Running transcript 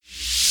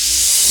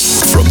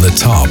the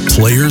top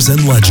players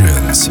and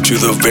legends to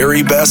the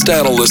very best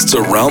analysts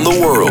around the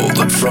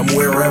world from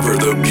wherever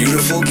the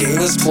beautiful game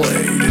is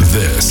played.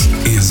 This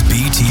is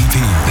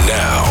BTP.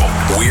 Now,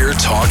 we're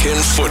talking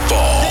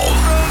football.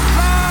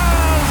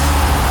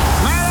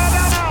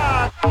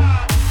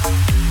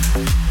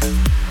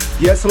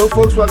 Yes, hello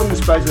folks, welcome to a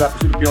special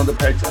episode of Beyond the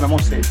Pitch, and I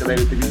must say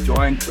delighted to be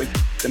joined with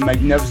the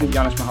magnificent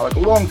Janis Mihalik, a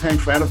long-time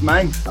friend of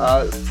mine,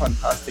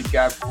 fantastic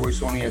guy, of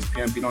course, on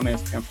ESPN, been on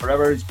ESPN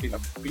forever, he's been a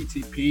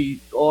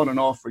BTP on and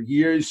off for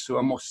years, so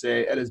I must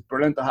say it is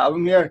brilliant to have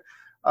him here.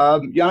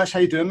 Janis, how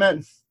you doing,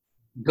 man?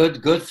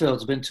 Good, Phil.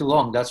 It's been too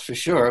long, that's for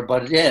sure.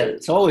 But yeah,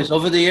 it's always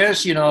over the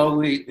years, you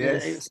know,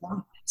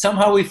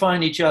 somehow we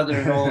find each other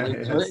and all.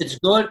 It's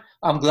good.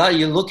 I'm glad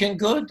you're looking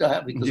good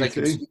because I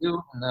can see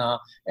you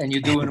and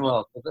you're doing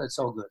well. It's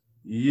all good.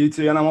 You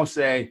too, and I must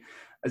say,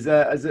 as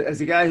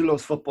a guy who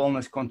loves football in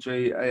this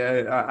country,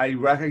 I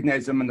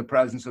recognise him in the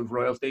presence of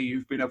royalty.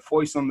 You've been a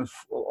voice on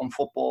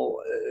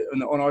football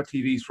on our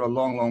TVs for a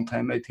long, long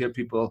time. I hear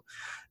people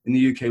in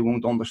the UK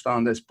won't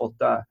understand this, but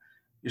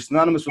you're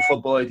synonymous with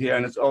football out here,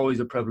 and it's always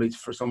a privilege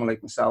for someone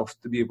like myself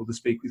to be able to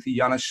speak with you,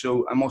 Janis.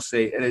 So I must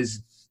say, it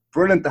is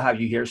brilliant to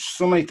have you here.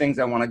 So many things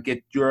I want to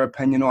get your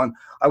opinion on.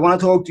 I want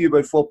to talk to you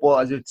about football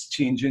as it's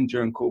changing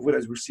during COVID,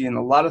 as we're seeing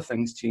a lot of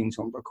things change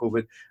under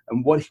COVID,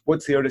 and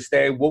what's here to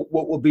stay, what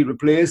will be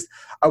replaced.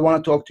 I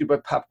want to talk to you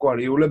about Pep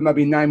Guardiola,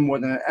 maybe now more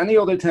than at any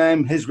other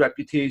time. His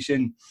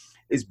reputation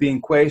is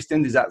being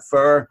questioned. Is that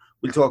fair?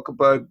 We'll talk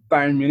about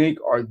Bayern Munich.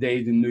 Are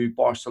they the new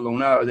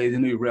Barcelona? Are they the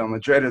new Real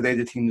Madrid? Are they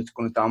the team that's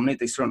going to dominate?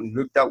 They certainly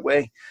look that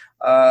way.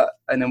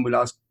 And then we'll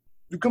ask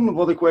a couple of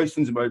other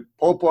questions about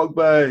Paul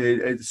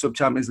Pogba, the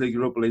Sub-Champions League,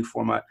 Europa League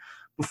format.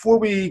 Before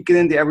we get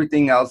into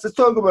everything else, let's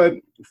talk about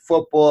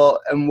football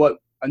and what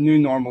a new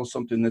normal is,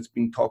 something that's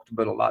been talked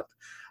about a lot.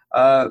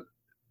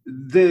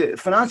 The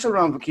financial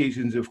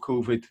ramifications of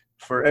COVID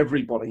for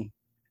everybody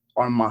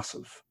are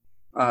massive.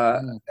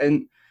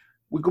 And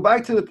we go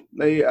back to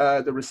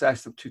the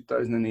recession of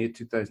 2008,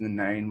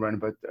 2009, round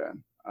about there.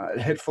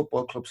 It hit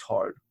football clubs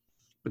hard.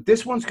 But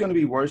this one's going to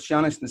be worse,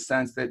 Janis, in the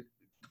sense that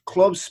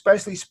clubs,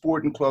 especially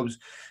sporting clubs,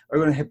 are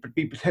going to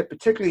be hit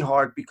particularly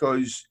hard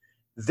because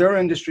their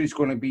industry is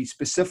going to be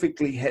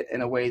specifically hit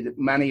in a way that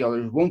many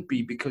others won't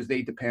be, because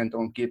they depend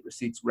on gate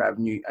receipts,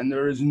 revenue, and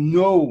there is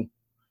no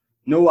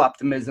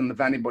optimism of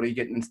anybody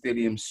getting in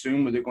stadiums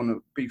soon where they're going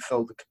to be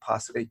filled to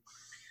capacity.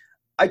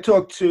 I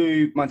talked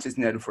to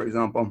Manchester United, for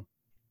example,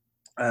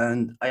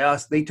 and I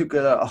asked, they took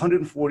a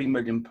 £140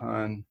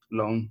 million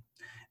loan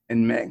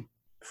in May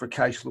for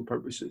cash flow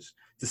purposes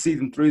to see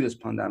them through this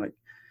pandemic.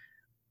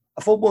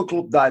 A football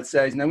club that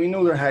size, now we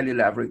know they're highly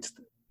leveraged,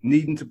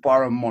 needing to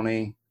borrow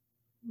money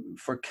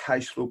for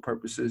cash flow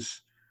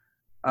purposes.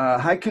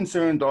 How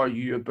concerned are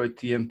you about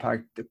the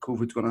impact that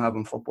COVID's going to have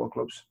on football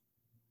clubs?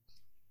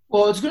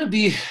 Well, it's going to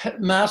be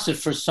massive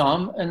for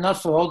some and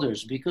not for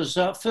others because,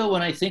 Phil,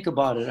 when I think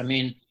about it, I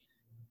mean,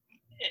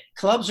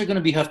 clubs are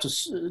going to have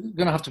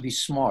to be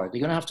smart. They're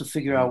going to have to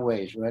figure out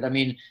ways, right? I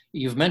mean,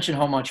 you've mentioned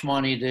how much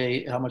revenue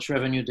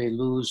they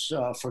lose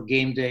for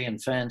game day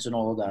and fans and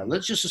all of that.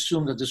 Let's just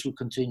assume that this will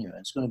continue.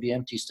 It's going to be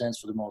empty stands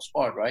for the most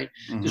part, right?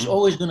 Mm-hmm. There's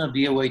always going to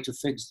be a way to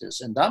fix this,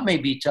 and that may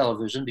be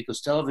television,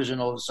 because television,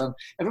 all of a sudden,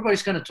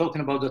 everybody's kind of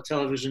talking about the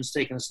television's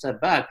taking a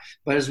step back.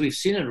 But as we've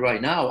seen it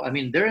right now, I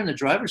mean, they're in the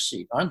driver's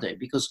seat, aren't they?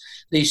 Because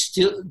they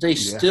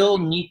still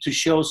need to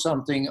show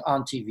something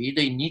on TV.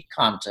 They need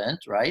content,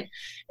 right?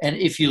 And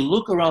if you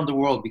look around the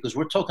world, because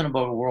we're talking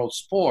about a world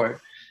sport,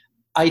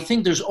 I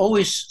think there's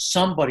always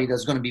somebody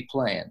that's going to be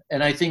playing.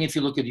 And I think if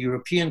you look at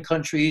European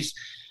countries,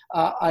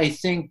 I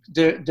think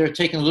they're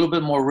taking a little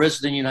bit more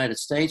risk than the United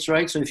States,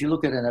 right? So if you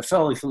look at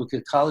NFL, if you look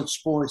at college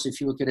sports, if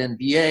you look at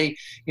NBA,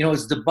 you know,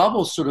 it's the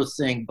bubble sort of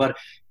thing.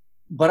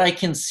 But I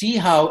can see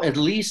how, at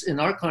least in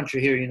our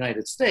country here in the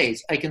United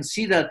States, I can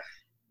see that,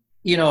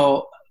 you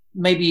know,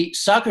 maybe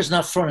soccer's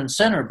not front and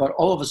center, but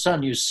all of a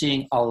sudden you're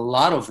seeing a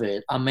lot of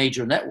it on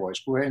major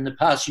networks, where in the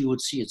past you would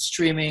see it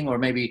streaming or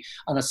maybe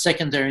on a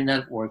secondary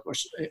network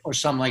or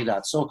something like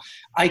that. So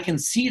I can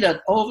see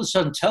that all of a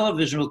sudden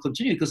television will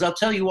continue, because I'll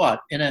tell you what,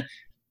 in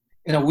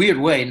a weird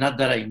way, not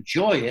that I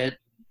enjoy it,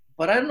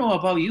 but I don't know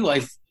about you,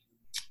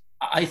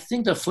 I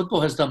think that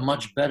football has done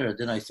much better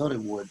than I thought it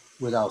would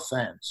without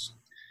fans.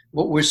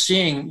 What we're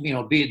seeing, you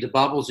know, be it the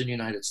bubbles in the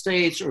United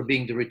States or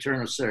being the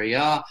return of Serie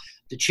A,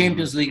 the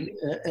Champions League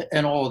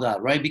and all of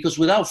that, right? Because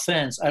without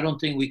fans, I don't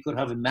think we could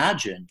have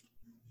imagined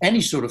any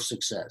sort of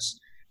success.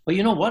 But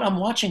you know what? I'm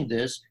watching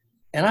this,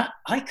 and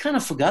I kind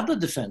of forgot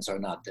that the fans are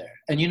not there.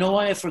 And you know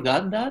why I've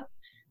forgotten that?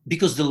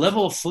 Because the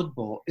level of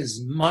football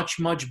is much,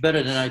 much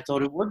better than I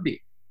thought it would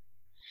be.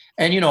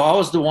 And, you know, I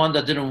was the one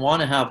that didn't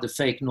want to have the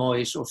fake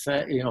noise or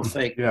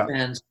fake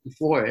fans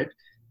before it.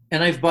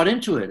 And I've bought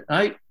into it.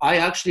 I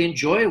actually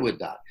enjoy it with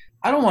that.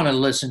 I don't want to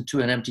listen to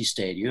an empty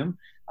stadium.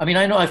 I mean,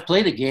 I know I've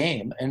played a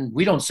game, and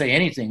we don't say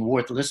anything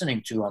worth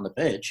listening to on the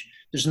pitch.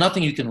 There's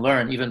nothing you can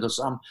learn, even though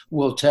some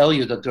will tell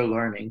you that they're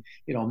learning.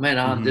 You know, man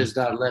on this,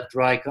 that, left,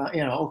 right.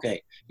 You know,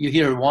 okay, you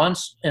hear it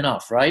once,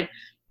 enough, right?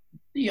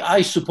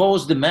 I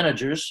suppose the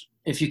managers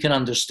if you can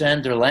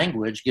understand their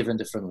language given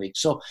different leagues.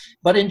 So,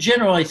 but in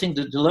general, I think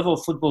that the level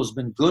of football has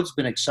been good. It's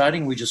been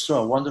exciting. We just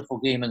saw a wonderful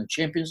game in the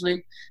Champions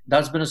League.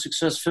 That's been a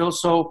success, Phil.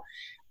 So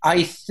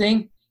I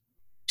think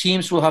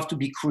teams will have to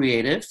be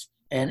creative.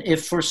 And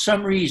if for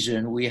some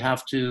reason we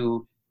have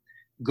to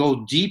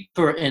go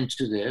deeper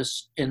into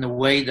this in the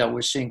way that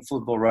we're seeing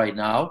football right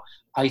now,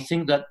 I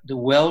think that the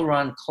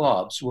well-run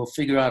clubs will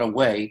figure out a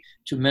way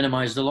to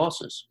minimize the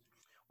losses.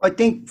 I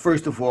think,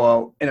 first of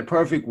all, in a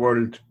perfect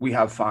world, we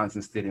have fans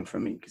in the stadium for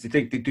me, because I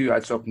think they do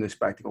add something to the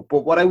spectacle.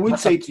 But what I would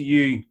say to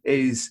you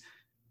is,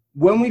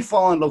 when we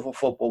fall in love with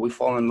football, we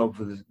fall in love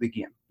with the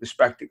game, the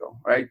spectacle,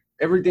 right?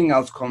 Everything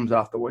else comes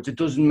afterwards. It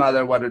doesn't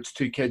matter whether it's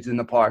two kids in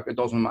the park. It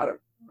doesn't matter,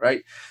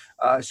 right?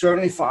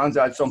 Certainly fans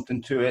add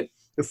something to it.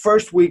 The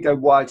first week I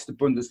watched the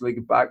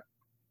Bundesliga back,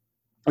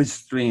 it was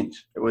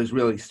strange. It was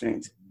really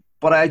strange.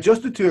 But I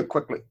adjusted to it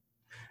quickly.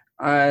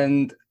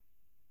 And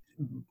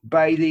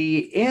by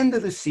the end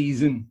of the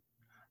season,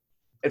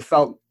 it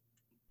felt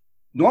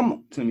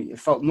normal to me. It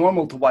felt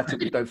normal to watch it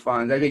without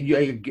fans. I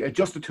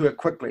adjusted to it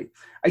quickly.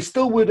 I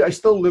still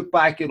look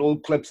back at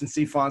old clips and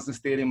see fans in the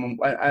stadium,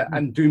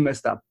 and do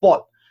miss that.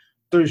 But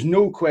there's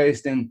no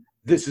question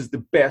this is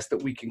the best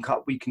that we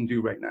can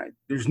do right now.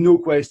 There's no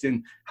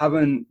question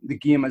having the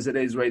game as it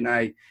is right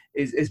now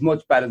is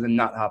much better than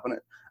not having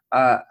it.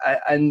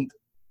 And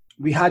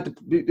we had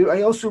to.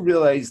 I also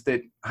realized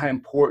that how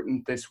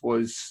important this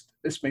was.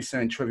 This may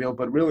sound trivial,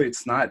 but really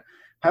it's not.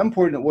 How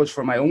important it was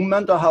for my own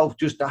mental health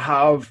just to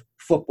have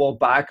football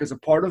back as a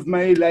part of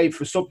my life,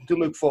 for something to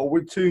look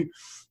forward to.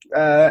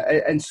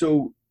 And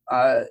so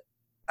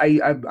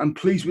I'm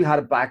pleased we had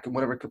it back in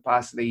whatever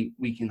capacity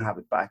we can have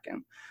it back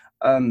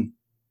in.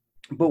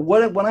 But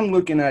what I'm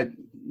looking at,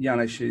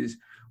 Janis, is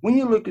when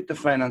you look at the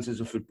finances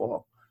of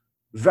football,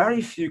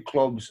 very few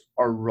clubs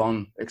are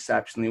run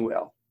exceptionally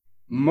well.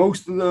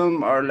 Most of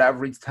them are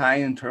leveraged high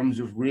in terms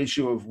of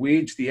ratio of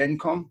wage to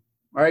income,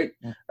 right?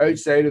 Yeah.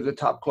 Outside of the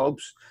top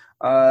clubs.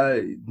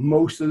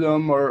 Most of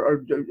them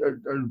are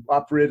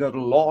operating at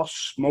a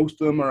loss. Most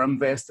of them are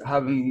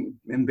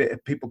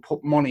people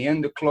put money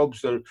into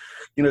clubs. They're,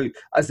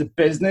 as a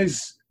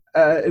business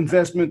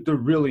investment, they're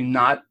really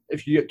not.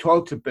 If you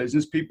talk to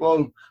business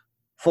people,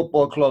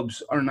 football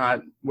clubs are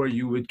not where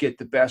you would get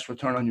the best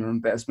return on your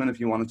investment if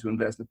you wanted to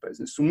invest in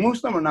business. So most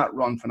of them are not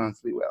run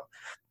financially well.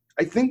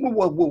 I think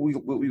what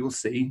we will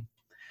see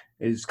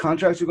is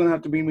contracts are going to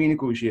have to be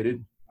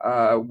renegotiated.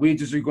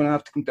 Wages are going to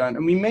have to come down.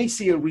 And we may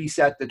see a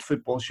reset that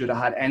football should have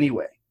had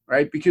anyway,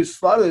 right?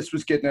 Because a lot of this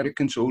was getting out of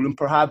control. And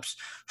perhaps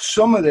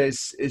some of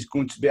this is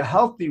going to be a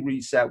healthy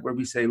reset where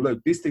we say, look,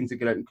 these things are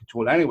getting out of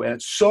control anyway.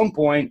 At some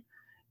point,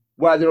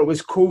 whether it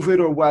was COVID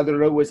or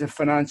whether it was a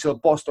financial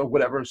bust or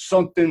whatever,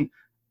 something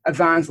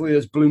eventually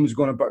this bloom is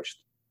going to burst.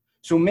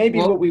 So maybe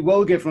what we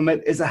will get from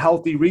it is a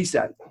healthy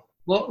reset.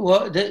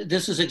 Well,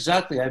 this is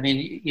exactly. I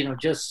mean,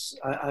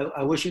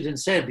 I wish you didn't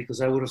say it because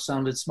I would have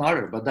sounded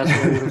smarter. But that's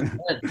what I would have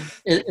said: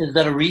 is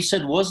that a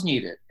reset was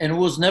needed, and it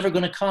was never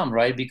going to come,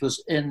 right?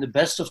 Because in the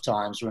best of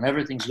times, when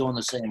everything's going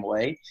the same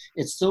way,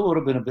 it still would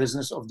have been a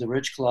business of the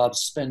rich clubs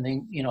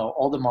spending,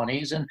 all the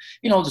monies, and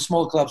the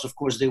small clubs, of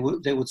course, they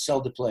would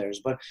sell the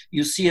players. But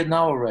you see it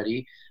now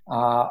already.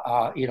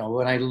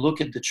 When I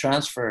look at the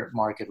transfer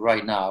market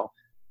right now,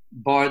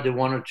 bar the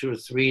one or two or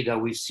three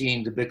that we've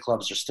seen, the big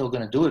clubs are still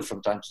going to do it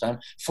from time to time,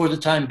 for the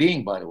time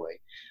being, by the way.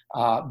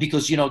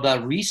 Because,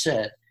 that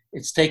reset,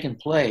 it's taken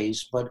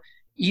place. But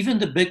even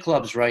the big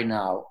clubs right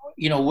now,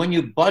 when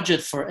you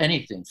budget for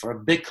anything, for a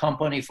big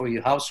company, for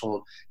your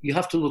household, you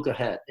have to look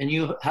ahead and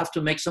you have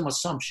to make some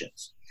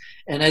assumptions.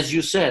 And as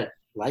you said,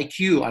 like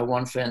I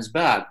want fans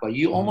back. But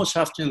you almost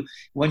have to,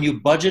 when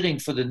you're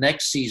budgeting for the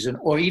next season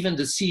or even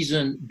the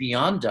season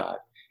beyond that,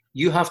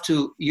 you have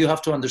to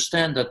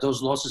understand that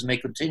those losses may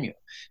continue,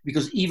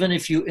 because even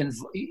if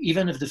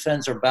the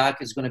fans are back,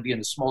 it's going to be in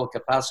a smaller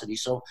capacity.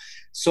 So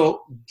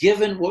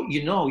given what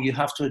you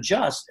have to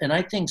adjust. And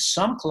I think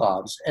some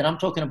clubs, and I'm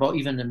talking about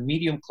even the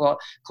medium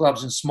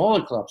clubs and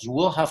smaller clubs,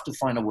 will have to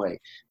find a way,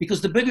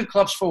 because the bigger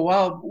clubs for a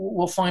while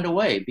will find a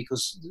way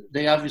because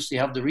they obviously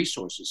have the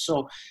resources.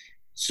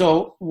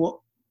 So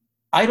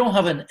I don't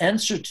have an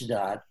answer to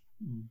that,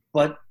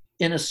 but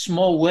in a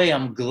small way,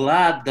 I'm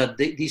glad that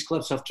these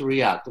clubs have to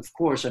react. Of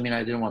course, I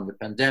didn't want the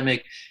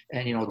pandemic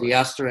and, the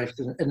asterisk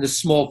and the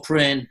small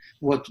print,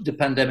 what the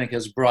pandemic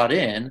has brought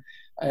in.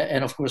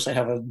 And of course, I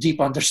have a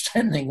deep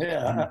understanding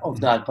of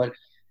that. But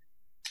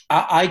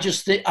I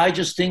just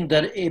think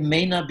that it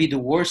may not be the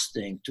worst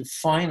thing to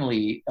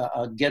finally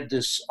get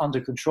this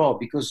under control,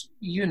 because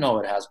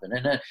it has been.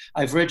 And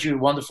I've read your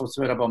wonderful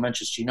thread about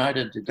Manchester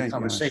United, the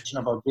conversation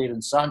about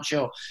Jadon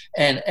Sancho,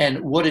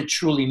 and what it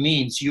truly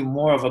means. You're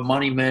more of a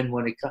money man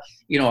when it comes.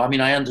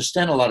 I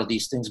understand a lot of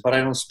these things, but I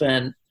don't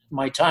spend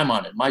my time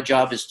on it. My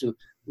job is to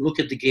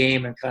look at the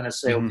game and kind of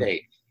say,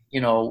 okay,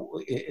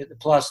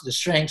 plus the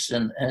strengths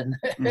and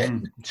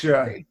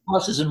sure.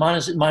 Pluses and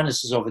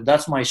minuses of it.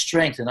 That's my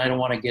strength, and I don't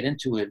want to get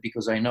into it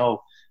because I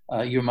know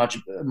you're much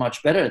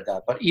better at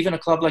that. But even a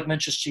club like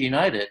Manchester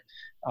United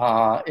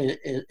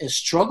is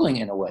struggling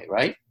in a way,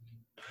 right?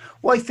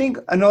 Well, I think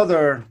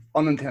another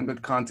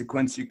unintended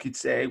consequence you could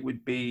say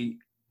would be,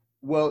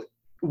 well,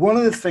 one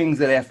of the things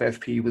that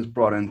FFP was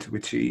brought in to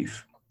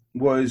achieve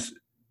was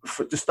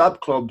to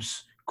stop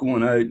clubs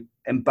going out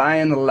and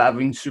buying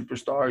 11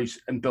 superstars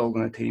and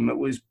building a team. It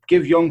was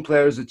give young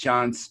players a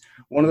chance.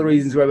 One of the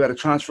reasons why we had a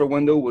transfer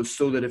window was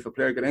so that if a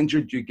player got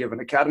injured, you give an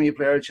academy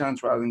player a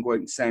chance rather than go out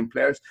and sign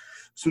players.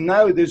 So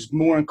now there's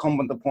more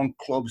incumbent upon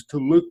clubs to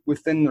look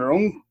within their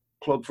own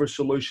club for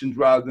solutions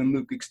rather than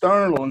look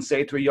external and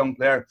say to a young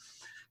player,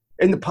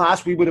 in the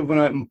past, we would have went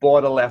out and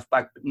bought a left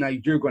back, but now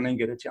you're going to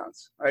get a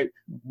chance, right?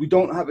 We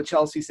don't have a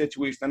Chelsea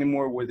situation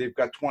anymore where they've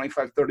got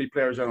 25, 30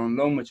 players out on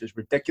loan, which is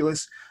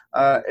ridiculous.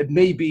 It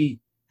may be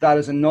that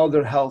is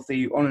another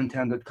healthy,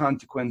 unintended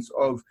consequence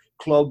of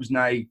clubs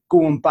now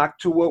going back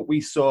to what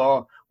we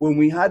saw when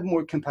we had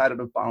more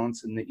competitive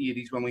balance in the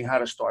 80s, when we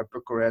had a Start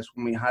Bucharest,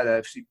 when we had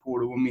FC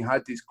Porto, when we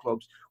had these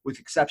clubs with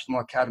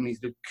exceptional academies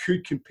that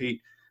could compete.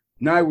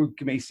 Now we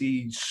may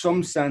see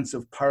some sense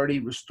of parity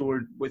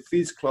restored with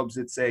these clubs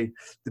that say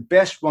the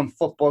best run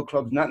football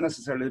clubs, not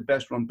necessarily the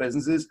best run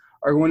businesses,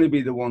 are going to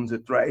be the ones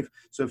that thrive.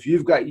 So if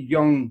you've got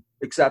young,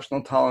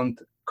 exceptional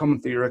talent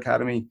coming through your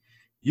academy,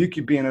 you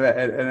could be in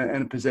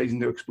a position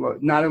to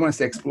exploit. Not I want to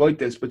say exploit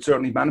this, but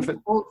certainly benefit.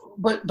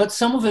 But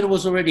some of it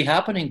was already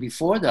happening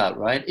before that,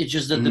 right? It's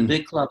just that the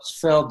big clubs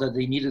felt that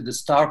they needed the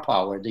star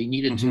power. They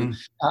needed to,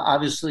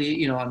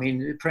 obviously,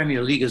 the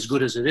Premier League, as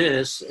good as it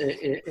is,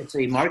 it's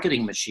a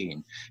marketing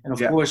machine. And of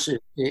course,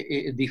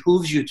 it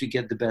behooves you to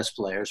get the best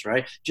players,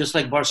 right? Just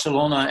like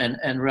Barcelona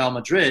and Real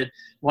Madrid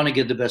want to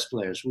get the best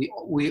players.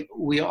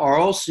 We are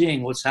all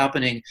seeing what's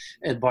happening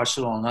at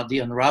Barcelona, the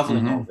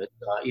unraveling of it,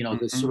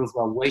 the sort of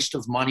a waste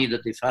of money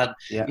that they've had,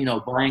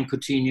 buying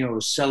Coutinho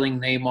or selling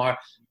Neymar.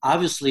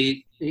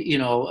 Obviously,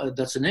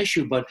 that's an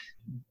issue, but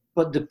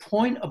the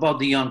point about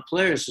the young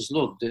players is,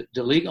 look,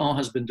 the Ligue 1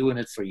 has been doing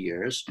it for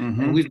years,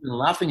 and we've been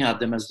laughing at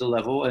them as the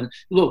level. And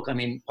look,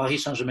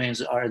 Paris Saint-Germain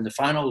are in the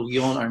final,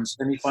 Lyon are in the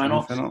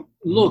semi-final.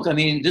 Look,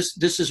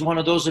 this is one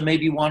of those that may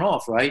be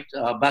one-off, right?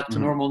 Back to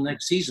normal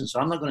next season. So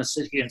I'm not going to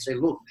sit here and say,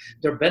 look,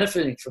 they're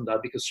benefiting from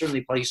that, because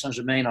certainly Paris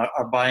Saint-Germain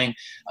are buying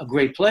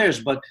great players.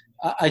 But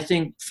I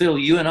think, Phil,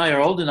 you and I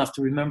are old enough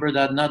to remember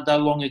that not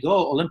that long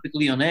ago, Olympique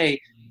Lyonnais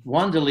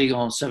won the league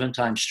on 7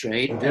 times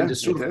straight. And the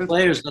sort of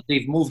players that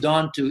they've moved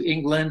on to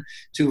England,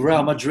 to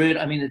Real Madrid,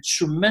 it's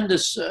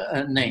tremendous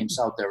names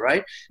out there,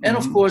 right? And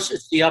of course,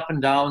 it's the up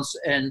and downs.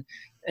 And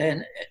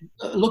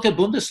look at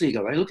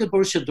Bundesliga, right? Look at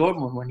Borussia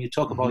Dortmund when you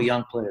talk about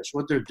young players,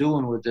 what they're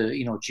doing with the,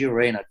 Gio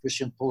Reyna,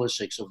 Christian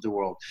Pulisic of the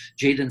world,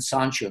 Jadon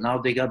Sancho. Now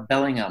they got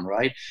Bellingham,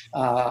 right?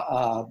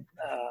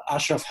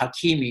 Ashraf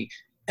Hakimi.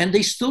 And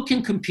they still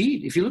can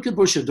compete. If you look at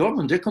Borussia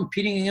Dortmund, they're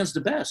competing against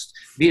the best,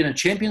 be it in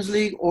Champions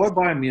League or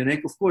Bayern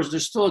Munich. Of course,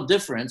 there's still a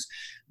difference.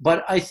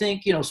 But I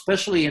think,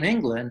 especially in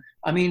England,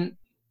 in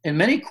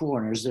many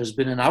corners, there's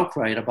been an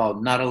outcry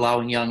about not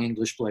allowing young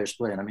English players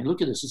playing.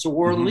 Look at this. It's a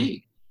world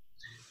league.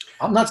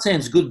 I'm not saying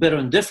it's good, better,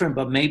 and different,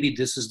 but maybe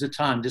this is the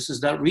time. This is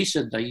that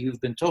reset that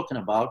you've been talking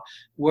about,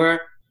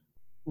 where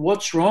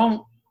what's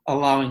wrong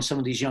allowing some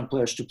of these young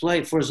players to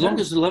play for as long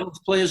as the level of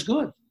play is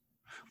good?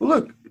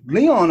 Well, look,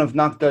 Lyon have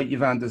knocked out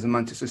Juventus and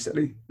Manchester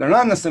City. They're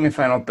not in the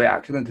semi-final by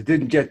accident. They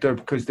didn't get there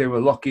because they were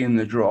lucky in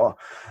the draw.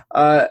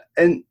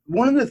 And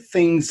one of the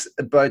things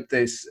about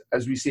this,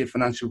 as we see a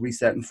financial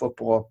reset in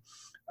football,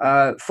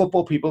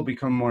 football people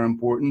become more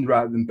important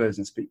rather than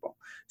business people.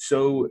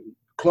 So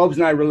clubs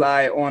now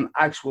rely on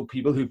actual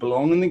people who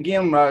belong in the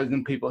game rather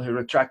than people who are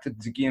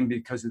attracted to the game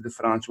because of the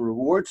financial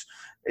rewards.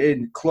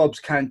 And clubs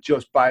can't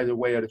just buy their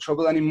way out of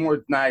trouble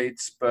anymore. Now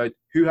it's about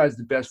who has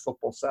the best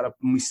football setup,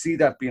 and we see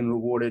that being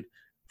rewarded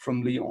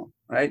from Lyon,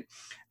 right?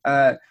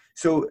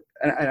 So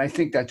I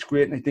think that's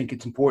great, and I think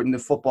it's important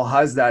that football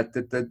has that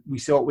we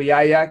saw it with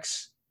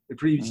Ajax the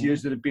previous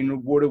years that have been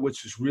rewarded,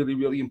 which is really,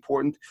 really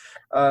important.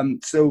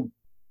 So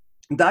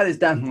that is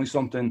definitely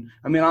something.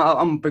 I'm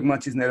a big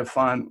Manchester United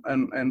fan,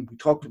 and we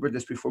talked about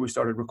this before we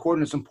started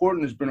recording. As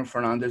important as Bruno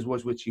Fernandes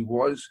was, which he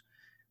was,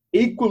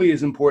 equally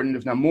as important,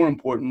 if not more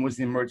important, was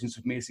the emergence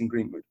of Mason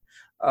Greenwood.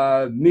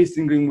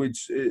 Mason Greenwood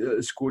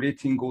scored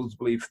 18 goals, I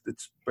believe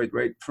that's about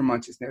right, for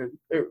Manchester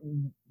United.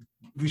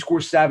 We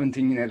scored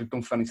 17, United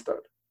don't finish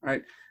third,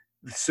 right?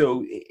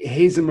 So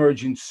his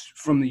emergence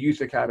from the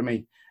youth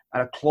academy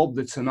at a club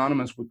that's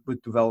synonymous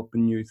with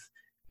developing youth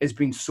has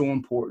been so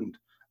important.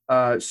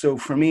 So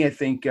for me, I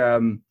think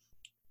I'm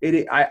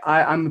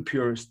a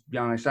purist, to be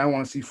honest. I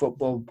want to see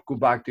football go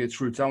back to its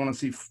roots. I want to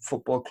see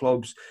football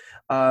clubs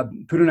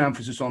put an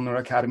emphasis on their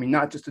academy,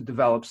 not just to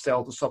develop,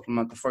 sell, to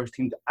supplement the first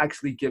team, to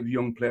actually give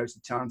young players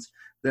a chance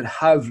that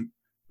have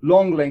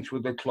long links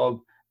with their club.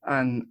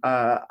 And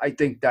I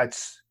think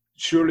that's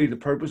surely the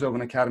purpose of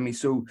an academy.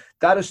 So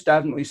that is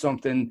definitely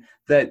something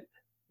that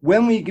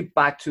when we get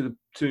back to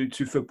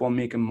football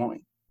making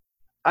money,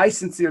 I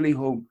sincerely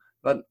hope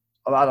that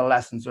a lot of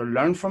lessons are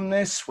learned from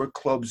this, where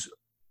clubs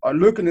are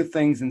looking at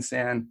things and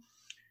saying,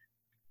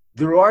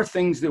 there are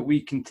things that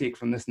we can take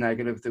from this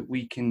negative that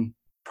we can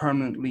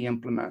permanently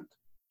implement,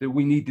 that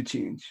we need to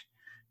change.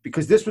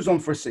 because this was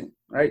unforeseen,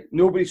 right?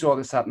 Nobody saw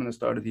this happen at the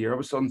start of the year. All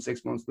of a sudden,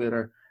 6 months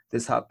later,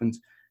 this happens.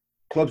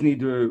 Clubs need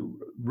to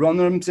run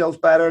themselves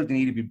better. They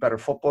need to be better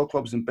football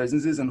clubs and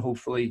businesses, and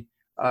hopefully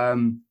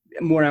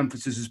more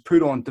emphasis is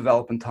put on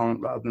developing talent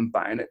rather than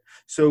buying it.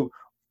 So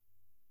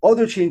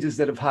other changes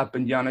that have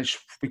happened, Janis,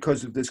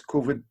 because of this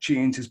COVID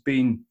change has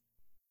been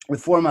the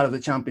format of the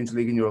Champions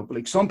League and Europa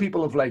League. Some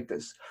people have liked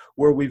this,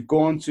 where we've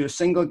gone to a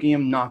single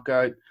game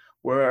knockout,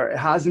 where it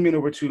hasn't been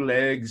over 2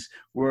 legs,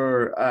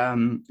 where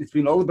it's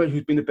been all about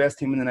who's been the best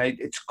team in the night.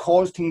 It's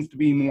caused teams to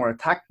be more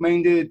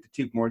attack-minded, to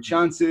take more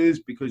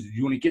chances, because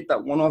you only get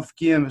that one-off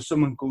game if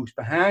someone goes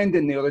behind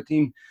and the other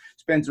team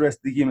spends the rest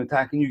of the game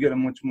attacking. You get a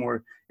much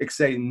more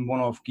exciting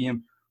one-off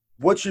game.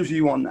 What's your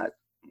view on that?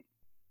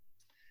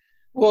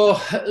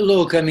 Well,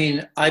 look, I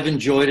mean, I've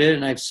enjoyed it,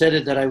 and I've said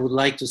it that I would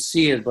like to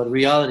see it, but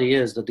reality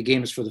is that the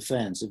game is for the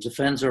fans. If the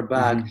fans are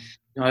back,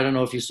 I don't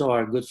know if you saw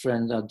our good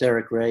friend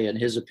Derek Ray and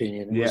his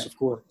opinion. It was, of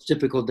course,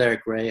 typical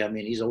Derek Ray. I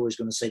mean, he's always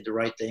going to say the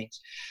right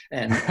things,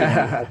 and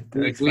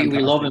we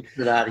love him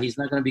for that. He's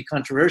not going to be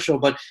controversial,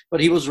 but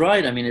he was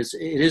right. I mean, it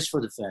is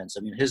for the fans. I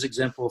mean, his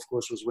example, of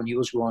course, was when he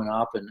was growing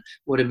up and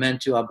what it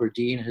meant to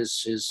Aberdeen,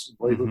 his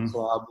boyhood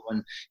club,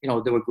 when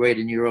they were great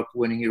in Europe,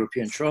 winning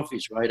European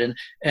trophies, right?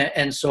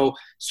 And so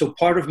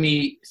part of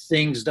me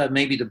thinks that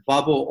maybe the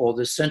bubble or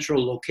the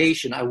central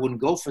location, I wouldn't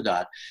go for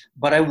that,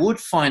 but I would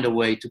find a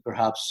way to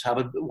perhaps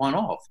have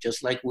one-off,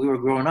 just like we were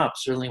growing up.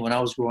 Certainly when I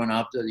was growing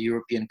up, the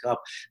European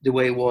Cup, the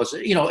way it was,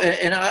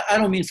 and I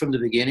don't mean from the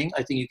beginning.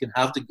 I think you can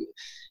have the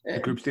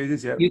group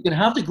stages, yeah. You can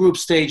have the group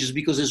stages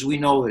because, as we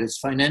know, it's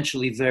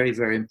financially very,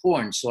 very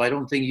important. So I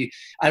don't think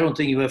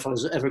UEFA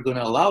was ever going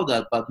to allow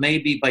that. But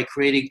maybe by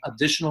creating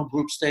additional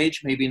group stage,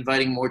 maybe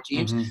inviting more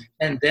teams,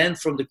 and then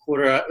from the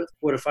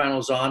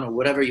quarterfinals on, or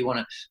whatever you want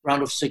to,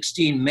 round of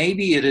 16,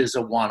 maybe it is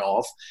a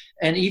one-off.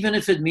 And even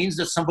if it means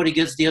that somebody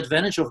gets the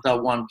advantage of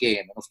that one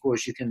game, and of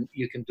course you can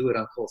do it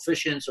on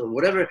coefficients or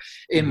whatever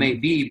it may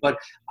be. But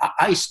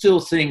I still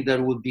think that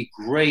it would be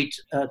great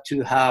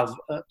to have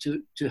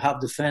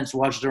the fans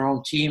watch their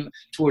own team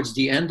towards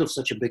the end of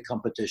such a big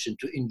competition,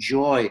 to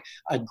enjoy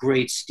a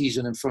great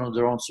season in front of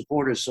their own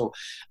supporters. So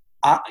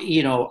I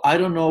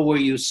don't know where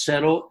you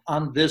settle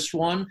on this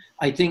one.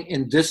 I think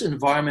in this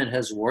environment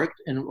has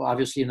worked, and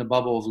obviously in the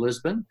bubble of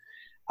Lisbon.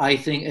 I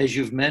think, as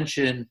you've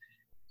mentioned,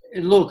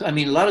 look, I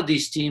mean, a lot of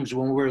these teams,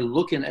 when we're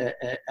looking at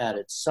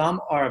it,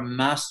 some are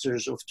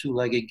masters of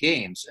two-legged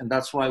games, and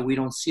that's why we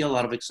don't see a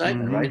lot of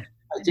excitement, right?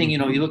 I think, you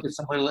look at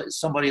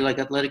somebody like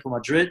Atletico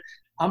Madrid,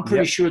 I'm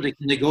pretty sure they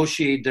can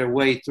negotiate their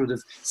way through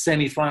the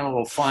semifinal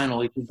or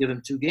final if you give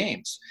them 2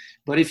 games.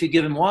 But if you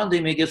give them 1,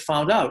 they may get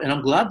found out. And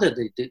I'm glad that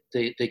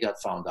they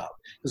got found out,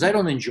 because I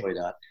don't enjoy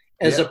that.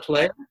 As a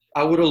player,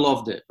 I would have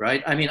loved it,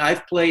 right? I mean,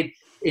 I've played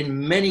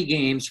in many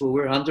games where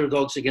we're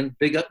underdogs against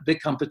big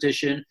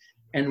competition.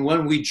 And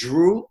when we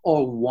drew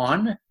or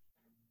won,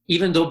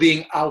 even though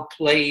being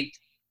outplayed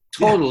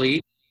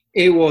totally,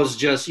 it was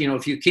just,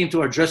 if you came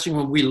to our dressing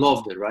room, we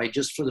loved it, right?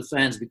 Just for the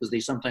fans, because they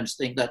sometimes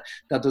think that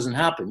doesn't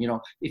happen.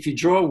 If you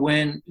draw or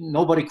win,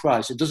 nobody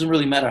cries. It doesn't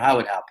really matter how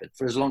it happened,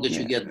 for as long as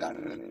you get that.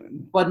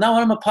 But now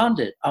I'm a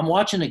pundit. I'm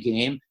watching a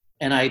game,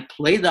 and I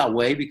play that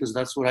way because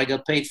that's what I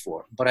got paid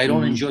for. But I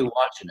don't enjoy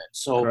watching it.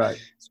 So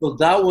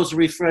that was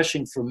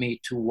refreshing for me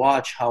to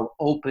watch how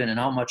open and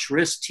how much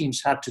risk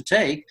teams had to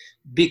take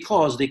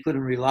because they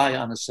couldn't rely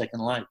on a second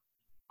line.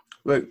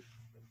 Look,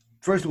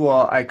 first of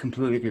all, I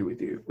completely agree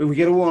with you. If we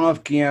get a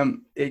one-off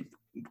game, it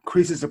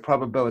increases the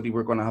probability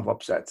we're going to have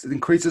upsets. It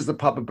increases the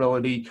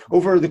probability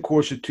over the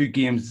course of 2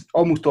 games.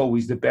 Almost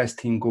always the best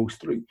team goes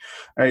through.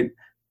 Right?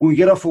 When we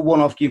get off a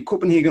one-off game,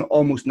 Copenhagen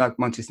almost knocked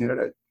Manchester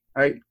United out.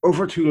 Right,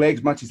 over 2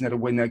 legs, Manchester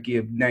United win that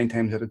game 9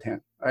 times out of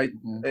 10. Right,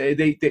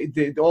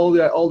 they all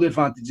the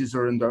advantages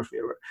are in their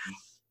favor.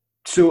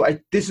 So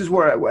this is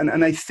where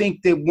I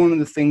think that one of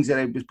the things that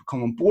I was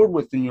becoming on board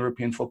with in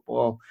European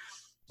football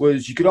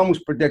was you could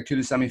almost predict who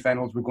the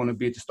semi-finals were going to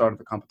be at the start of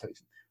the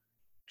competition.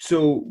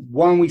 So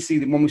when we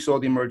saw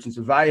the emergence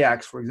of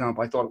Ajax, for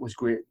example, I thought it was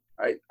great.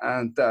 Right,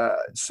 and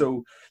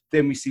so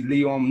then we see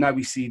Lyon. Now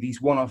we see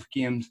these one-off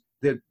games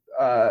that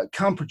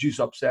can produce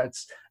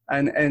upsets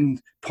and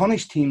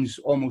punish teams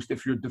almost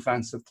if you're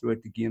defensive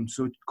throughout the game.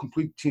 So it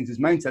completely changes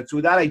mindset.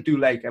 So that I do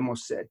like, I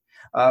must say.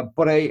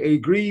 But I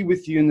agree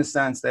with you in the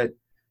sense that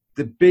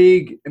the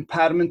big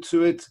impediment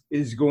to it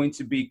is going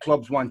to be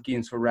clubs want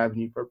gains for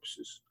revenue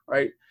purposes,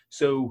 right?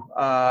 So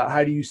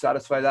how do you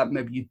satisfy that?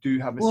 Maybe you do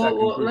have a second.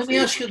 Well, let me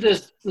ask you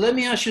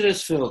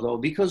this, Phil, though,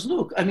 because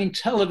look, I mean,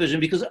 television,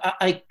 because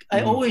I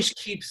always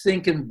keep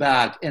thinking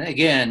back, and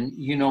again,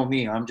 you know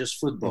me, I'm just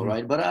football,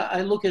 right? But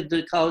I look at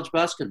the college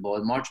basketball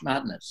and March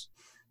Madness.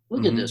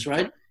 Look at this,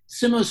 right?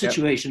 Similar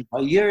situation,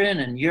 year in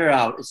and year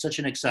out, it's such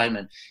an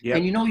excitement.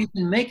 And you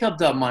can make up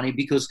that money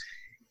because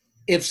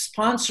if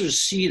sponsors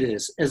see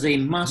this as a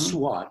must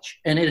watch,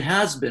 and it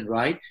has been,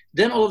 right,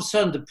 then all of a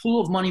sudden the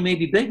pool of money may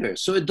be bigger.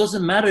 So it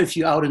doesn't matter if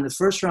you're out in the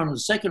first round or the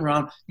second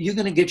round, you're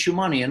going to get your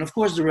money. And of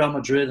course, the Real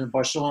Madrid and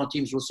Barcelona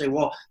teams will say,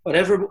 well, but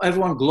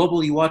everyone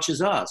globally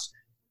watches us.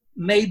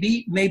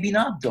 Maybe, maybe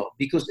not though,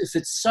 because if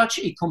it's such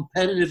a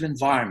competitive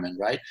environment,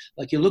 right?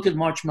 Like you look at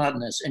March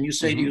Madness and you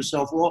say to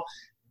yourself, well,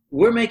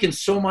 we're making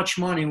so much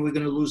money and we're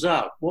going to lose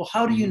out. Well,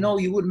 how do you know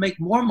you would make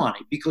more money?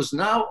 Because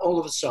now all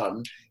of a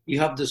sudden you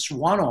have this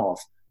one-off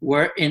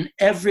where in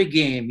every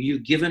game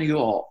you've given your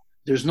all.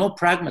 There's no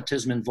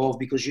pragmatism involved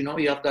because you know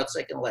you have that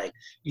second leg.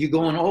 You're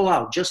going all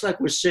out, just like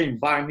we're seeing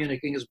Bayern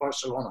Munich against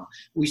Barcelona.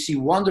 We see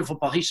wonderful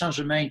Paris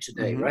Saint-Germain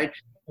today, right?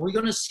 We're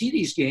going to see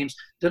these games.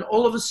 Then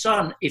all of a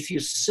sudden, if you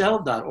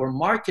sell that or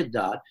market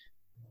that,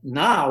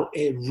 now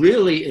it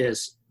really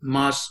is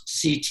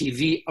must-see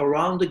TV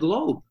around the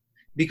globe.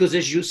 Because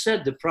as you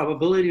said, the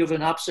probability of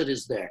an upset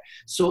is there.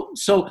 So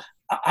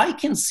I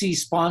can see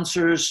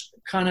sponsors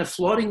kind of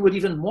flooding with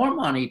even more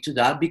money to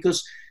that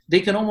because they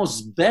can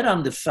almost bet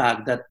on the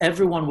fact that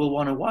everyone will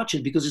want to watch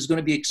it because it's going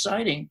to be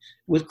exciting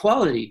with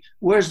quality.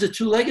 Whereas the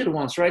two-legged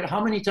ones, right?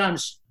 How many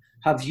times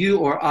have you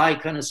or I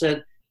kind of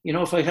said, you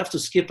know, if I have to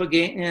skip a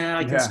game,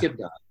 I can skip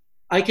that.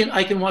 I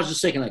can watch the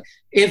second leg.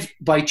 If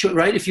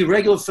you're a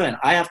regular fan,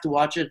 I have to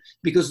watch it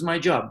because it's my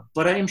job.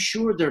 But I am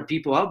sure there are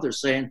people out there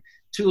saying,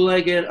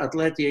 two-legged,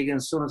 Atleti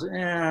against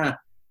someone,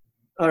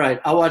 all right,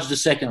 I'll watch the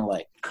second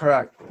leg.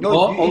 Correct.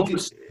 No,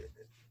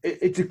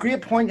 it's a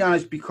great point,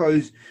 Janis,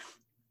 because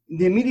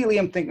immediately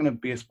I'm thinking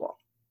of baseball.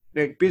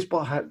 Like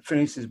baseball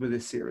finishes with a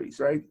series,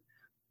 right?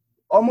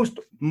 Almost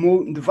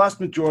the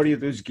vast majority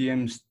of those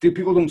games,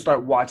 people don't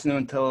start watching them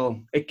until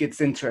it gets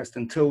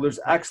interesting, until there's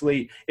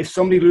actually, if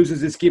somebody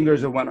loses this game,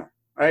 there's a winner,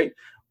 right?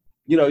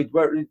 You know,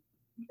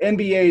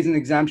 NBA is an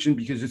exemption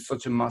because it's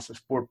such a massive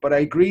sport, but I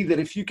agree that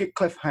if you get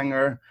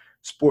cliffhanger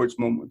sports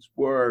moments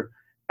where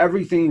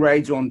everything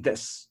rides on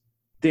this,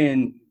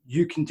 then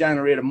you can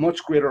generate a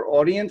much greater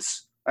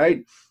audience,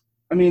 right?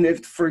 I mean,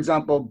 if, for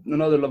example,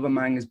 another love of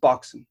mine is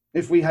boxing.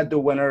 If we had the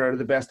winner out of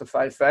the best of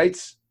 5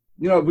 fights,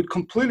 you know, it would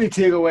completely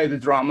take away the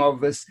drama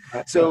of this.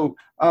 So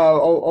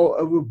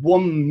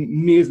one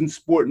amazing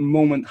sporting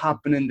moment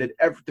happening that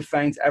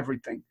defines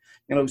everything,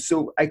 you know.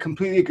 So I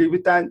completely agree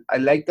with that. I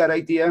like that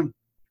idea.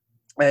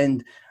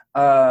 And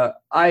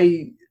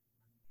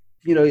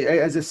you know,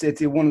 as I said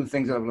to you, one of the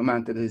things that I've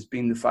lamented has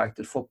been the fact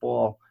that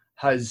football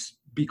has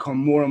become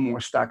more and more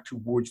stacked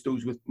towards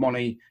those with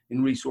money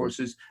and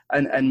resources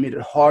and made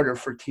it harder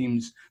for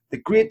teams, the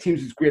great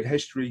teams with great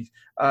history,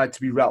 to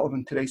be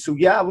relevant today. So,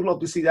 yeah, I would love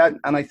to see that.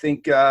 And I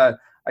think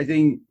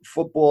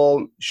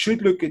football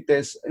should look at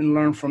this and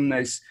learn from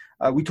this.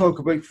 We talk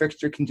about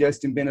fixture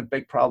congestion being a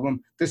big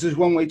problem. This is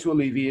one way to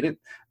alleviate it.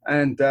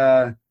 And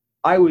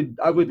I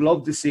would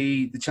love to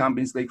see the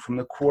Champions League from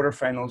the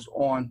quarterfinals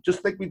on,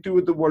 just like we do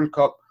with the World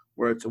Cup,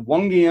 where it's a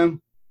one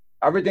game,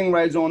 everything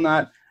rides on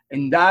that,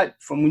 and that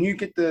from when you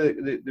get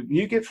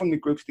from the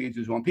group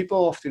stages on. People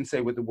often say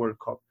with the World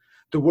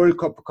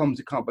Cup becomes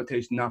a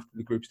competition after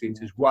the group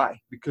stages. Why?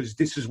 Because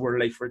this is where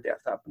life or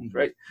death happens,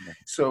 right? Yeah.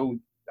 So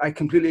I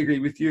completely agree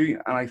with you,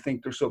 and I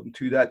think there's something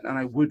to that, and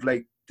I would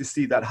like to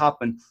see that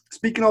happen.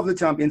 Speaking of the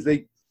Champions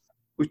League,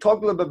 we've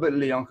talked a little bit about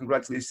Lyon.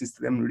 Congratulations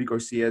to them, Rudy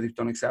Garcia. They've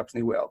done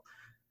exceptionally well.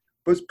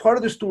 But part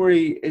of the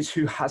story is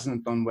who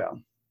hasn't done well.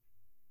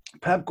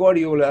 Pep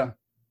Guardiola,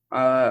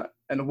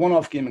 in a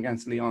one-off game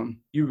against Lyon,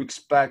 you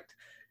expect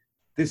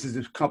this is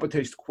a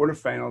competition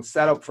quarterfinal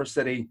set up for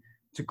City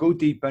to go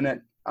deep in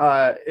it.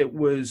 It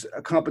was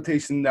a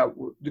competition that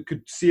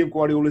could save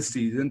Guardiola's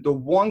season. The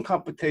one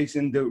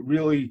competition that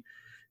really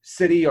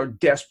City are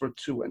desperate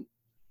to win.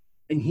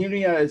 And here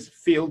he has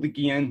failed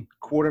again,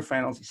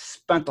 quarterfinals. He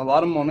spent a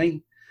lot of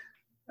money,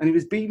 and he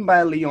was beaten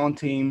by a Lyon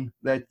team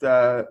that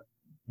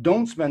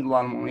don't spend a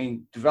lot of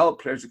money, develop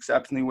players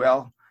exceptionally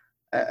well.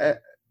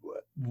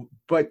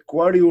 But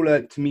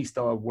Guardiola, to me,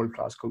 still a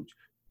world-class coach.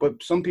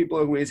 But some people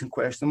are raising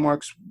question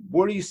marks.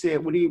 What do you say?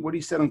 What do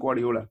you say on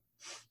Guardiola?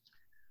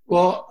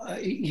 Well,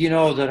 you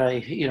know that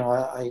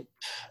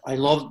I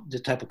love the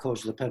type of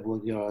coach that Pep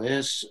Guardiola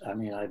is. I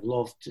mean, I've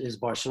loved his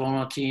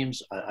Barcelona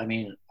teams.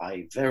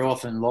 I very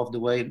often love the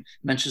way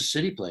Manchester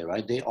City play,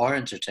 right? They are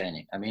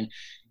entertaining. I mean,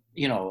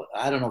 you know,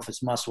 I don't know if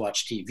it's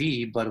must-watch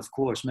TV, but of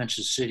course,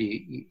 Manchester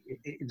City,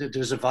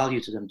 there's a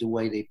value to them, the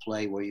way they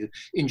play, where you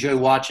enjoy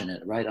watching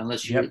it, right?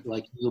 Unless you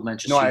like you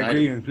mentioned. No, I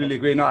agree. I completely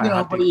agree. No, I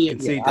have to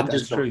concede that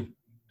that's true.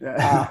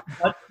 Yeah.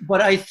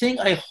 But I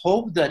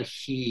hope that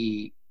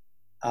he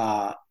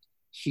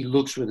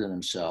looks within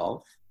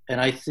himself,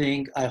 and I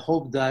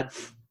hope that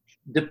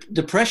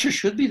the pressure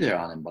should be there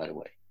on him. By the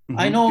way, mm-hmm.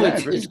 I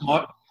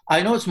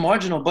know it's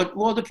marginal,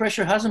 but the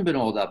pressure hasn't been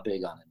all that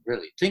big on him.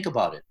 Really, think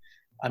about it.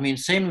 I mean,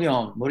 same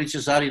Lyon, Maurizio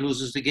Sarri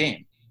loses the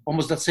game.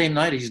 Almost that same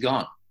night, he's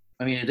gone.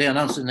 I mean, they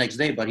announced it the next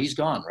day, but he's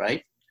gone,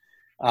 right?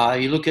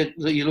 You look at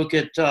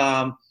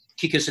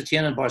Quique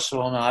Setién in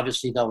Barcelona.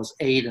 Obviously, that was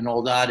 8 and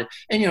all that.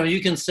 And, you know,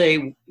 you can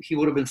say he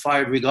would have been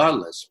fired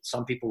regardless.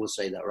 Some people would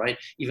say that, right?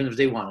 Even if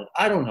they wanted.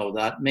 I don't know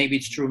that. Maybe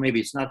it's true. Maybe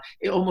it's not.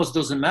 It almost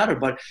doesn't matter.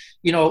 But,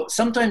 you know,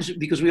 sometimes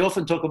because we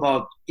often talk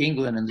about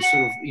England and the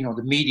sort of, you know,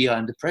 the media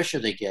and the pressure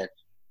they get,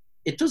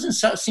 it doesn't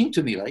seem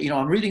to me like,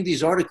 I'm reading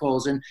these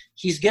articles and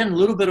he's getting a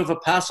little bit of a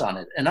pass on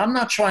it. And I'm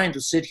not trying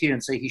to sit here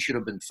and say he should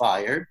have been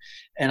fired.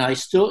 And I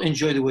still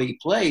enjoy the way he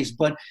plays.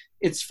 But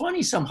it's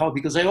funny somehow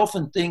because I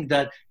often think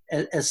that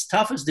as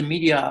tough as the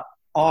media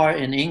are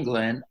in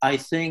England, I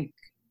think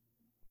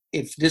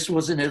if this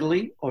was in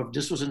Italy or if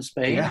this was in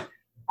Spain,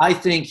 I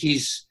think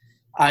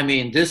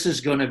this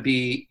is going to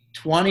be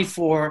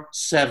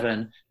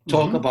 24/7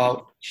 talk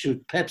about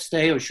should Pep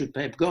stay or should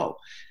Pep go.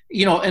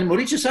 And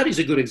Maurizio Sarri is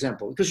a good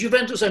example because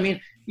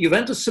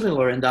Juventus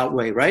similar in that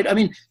way, right? I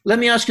mean, let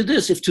me ask you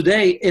this: if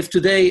today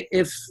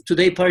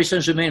Paris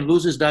Saint-Germain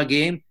loses that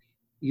game,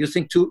 you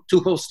think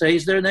Tuchel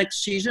stays there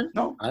next season?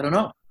 No, I don't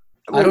know.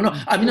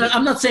 I mean,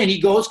 I'm not saying he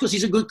goes because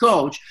he's a good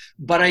coach,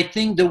 but I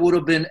think there would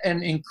have been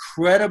an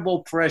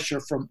incredible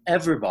pressure from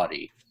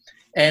everybody.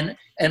 And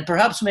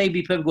perhaps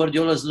maybe Pep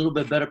Guardiola is a little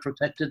bit better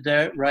protected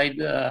there, right?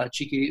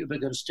 Chiqui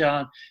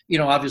Bergerstian,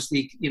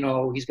 obviously,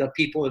 he's got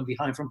people in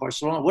behind from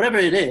Barcelona, whatever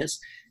it is.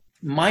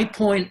 My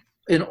point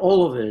in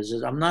all of it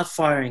is I'm not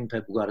firing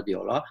Pep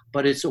Guardiola,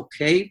 but it's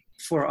okay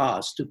for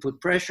us to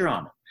put pressure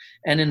on him.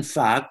 And in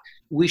fact,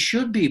 we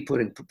should be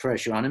putting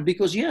pressure on him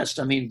because, yes,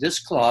 I mean, this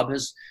club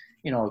has,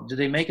 did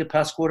they make it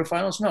past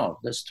quarterfinals? No,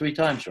 that's 3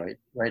 times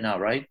right now,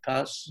 right?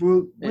 Pass.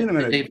 Well, wait a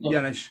minute,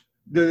 Janusz.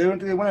 They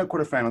won a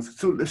quarterfinals.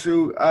 So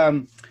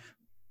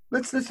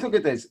let's look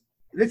at this.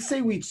 Let's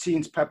say we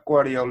change Pep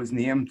Guardiola's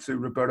name to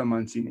Roberto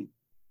Mancini.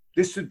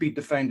 This would be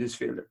defenders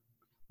fielder.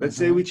 Let's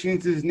say we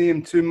change his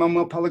name to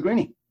Manuel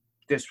Pellegrini.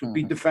 This would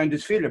be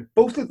defenders fielder.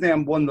 Both of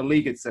them won the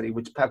league at City,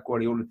 which Pep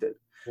Guardiola did.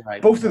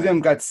 Right, Both of them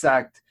got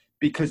sacked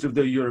because of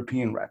their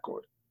European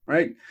record,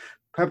 right?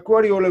 Pep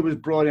Guardiola was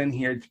brought in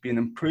here to be an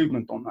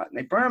improvement on that.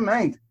 Now, bear in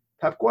mind,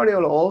 Pep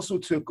Guardiola also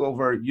took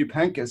over Jupp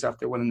Heynckes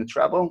after winning the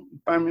treble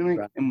at Bayern Munich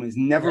and was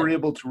never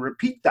able to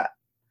repeat that.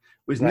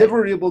 Was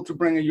never able to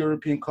bring a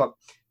European Cup.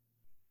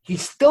 He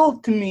still,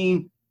 to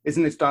me, is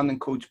an outstanding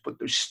coach, but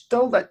there's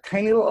still that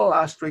tiny little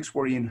asterisk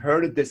where he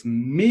inherited this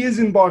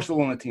amazing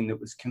Barcelona team that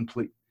was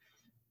complete.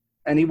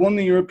 And he won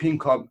the European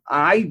Cup.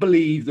 I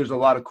believe there's a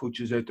lot of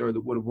coaches out there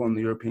that would have won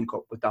the European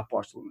Cup with that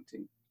Barcelona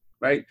team,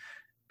 right?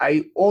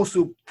 I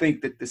also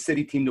think that the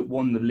City team that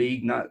won the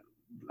league, not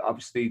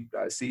obviously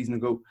a season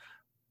ago,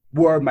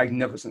 were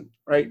magnificent,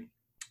 right?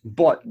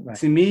 But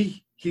to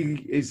me,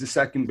 he is the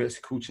second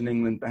best coach in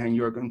England behind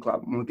Jurgen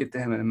Klopp. And we'll get to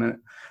him in a minute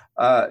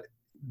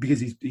because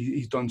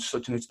he's done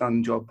such an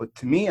outstanding job. But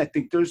to me, I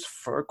think there's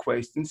fair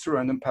questions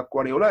surrounding Pep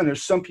Guardiola. And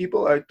there's some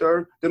people out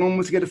there that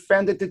almost get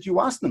offended that you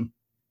ask them.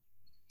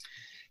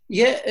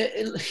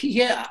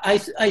 Yeah.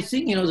 I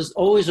think, there's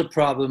always a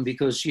problem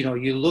because,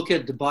 you look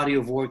at the body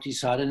of work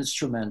he's had and it's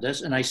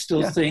tremendous. And I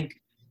still think,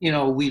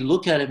 we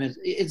look at him,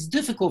 it's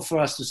difficult for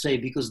us to say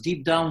because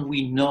deep down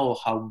we know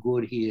how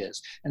good he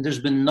is. And there's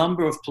been a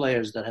number of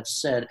players that have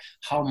said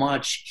how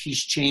much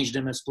he's changed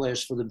them as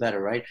players for the better,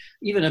 right?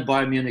 Even at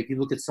Bayern Munich, you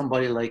look at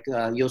somebody like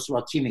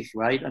Joshua Kimmich,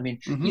 right? I mean,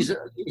 he's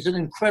an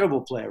incredible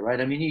player, right?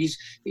 I mean, he's,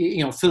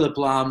 Philipp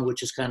Lahm,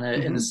 which is kind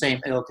of in the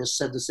same ilk, has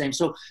said the same.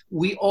 So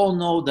we all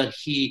know that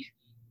he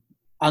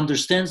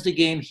understands the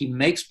game. He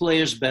makes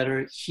players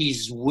better.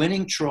 He's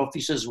winning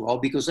trophies as well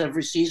because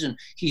every season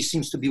he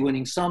seems to be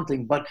winning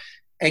something. But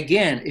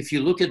again, if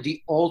you look at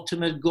the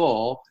ultimate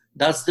goal,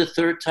 that's the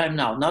 3rd time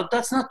now. Now,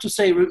 that's not to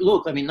say,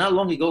 look, I mean, not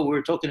long ago we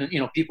were talking,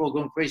 people are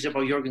going crazy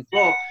about Jurgen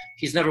Klopp.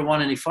 He's never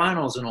won any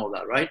finals and all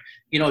that, right?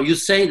 You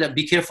say that,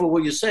 be careful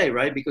what you say,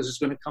 right? Because it's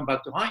going to come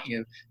back to haunt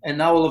you. And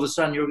now all of a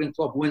sudden Jurgen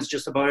Klopp wins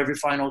just about every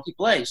final he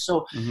plays.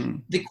 So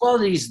the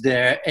quality is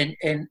there.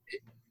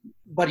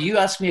 But you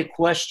asked me a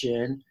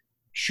question,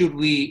 should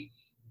we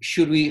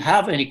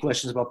have any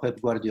questions about Pep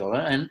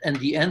Guardiola? And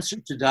the answer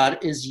to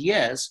that is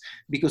yes,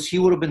 because he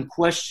would have been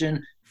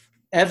questioned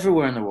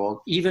everywhere in the world,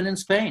 even in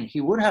Spain.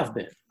 He would have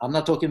been. I'm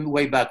not talking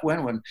way back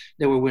when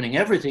they were winning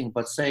everything,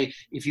 but say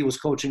if he was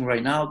coaching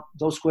right now,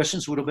 those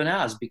questions would have been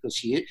asked because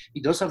he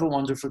does have a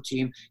wonderful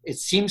team. It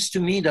seems to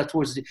me that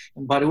towards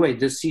and by the way,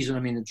 this season, I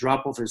mean, the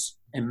drop-off is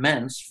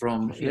immense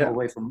from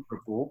away from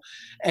Liverpool.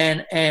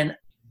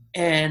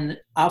 And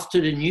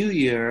after the new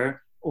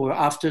year or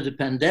after the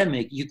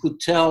pandemic, you could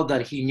tell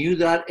that he knew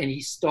that and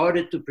he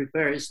started to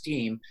prepare his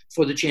team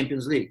for the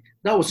Champions League.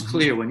 That was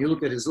clear when you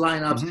look at his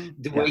lineups,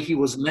 the way he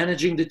was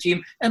managing the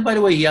team. And by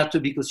the way, he had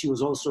to because he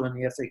was also in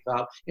the FA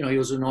Cup. He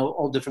was in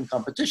all different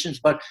competitions.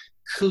 But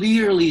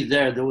clearly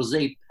there was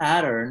a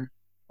pattern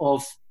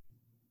of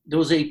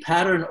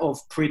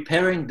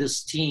preparing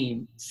this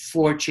team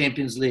for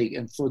Champions League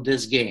and for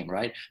this game,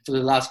 right? For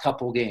the last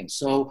couple of games.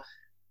 So,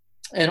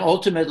 and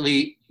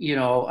ultimately,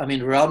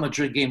 the Real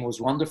Madrid game was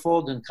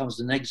wonderful. Then comes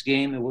the next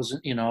game. It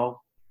wasn't,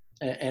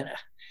 and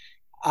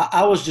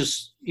I was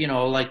just,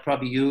 like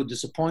probably you,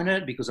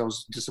 disappointed because I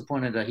was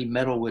disappointed that he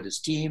meddled with his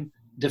team,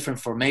 different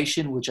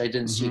formation, which I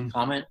didn't see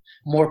comment,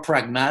 more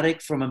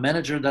pragmatic from a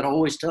manager that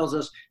always tells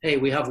us, hey,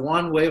 we have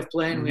one way of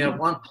playing. We have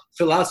one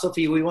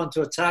philosophy. We want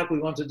to attack. We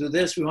want to do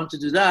this. We want to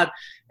do that.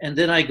 And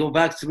then I go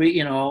back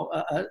three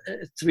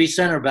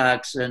center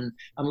backs and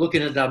I'm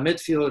looking at that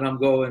midfield and I'm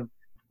going,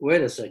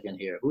 wait a second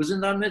here. Who's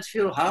in that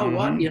midfield? How?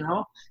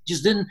 What?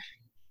 Just didn't.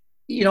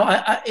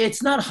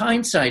 it's not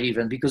hindsight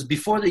even, because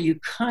before that you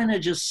kind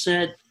of just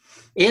said,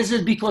 is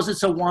it because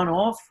it's a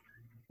one-off?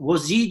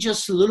 Was he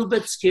just a little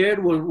bit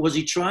scared? Was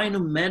he trying to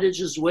manage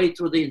his way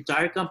through the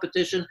entire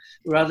competition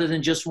rather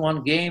than just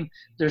one game?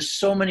 There's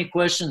so many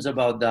questions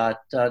about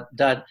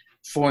that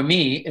for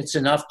me, it's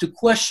enough to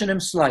question him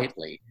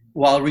slightly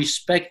while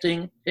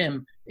respecting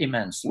him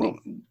immensely. Well,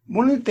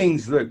 one of the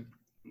things, look,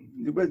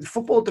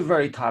 football at the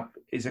very top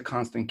is a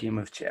constant game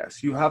of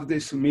chess. You have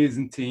this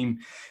amazing team,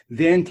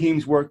 then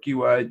teams work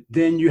you out,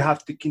 then you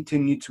have to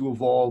continue to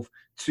evolve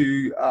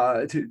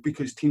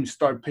because teams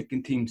start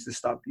picking teams to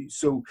stop you.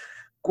 So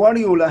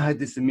Guardiola had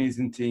this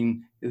amazing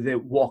team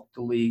that walked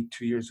the league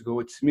 2 years ago.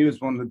 It to me was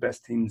one of the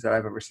best teams that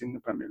I've ever seen in the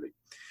Premier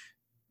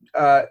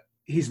League.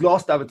 He's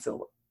lost David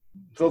Silva.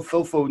 Phil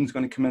Foden's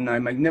going to come in now,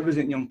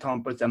 magnificent young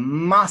talent, but it's a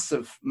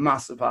massive,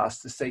 massive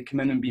ask to say,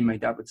 come in and be my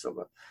David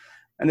Silva.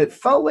 And it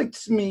felt like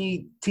to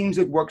me, teams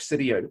had worked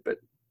City out a bit,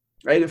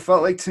 right? It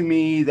felt like to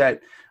me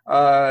that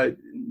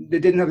they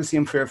didn't have the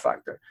same fear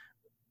factor.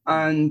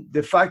 And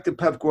the fact that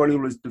Pep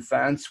Guardiola's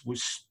defense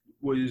was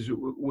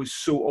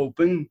so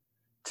open,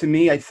 to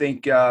me, I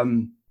think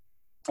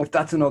if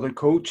that's another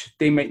coach,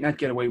 they might not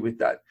get away with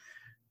that.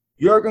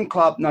 Jurgen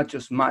Klopp not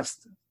just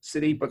matched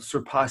City, but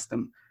surpassed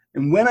them.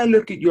 And when I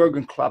look at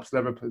Jurgen Klopp's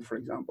Liverpool, for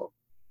example,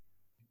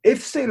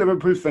 if, say,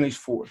 Liverpool finished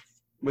fourth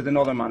with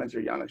another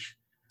manager, Janish,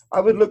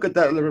 I would look at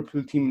that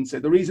Liverpool team and say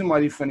the reason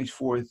why they finished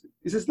fourth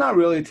is it's not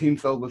really a team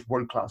filled with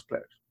world-class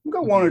players. We've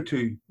got one or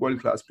two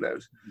world-class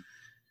players.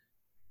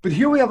 But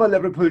here we have a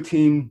Liverpool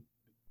team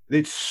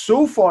that's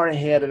so far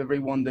ahead of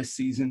everyone this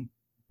season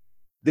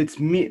that's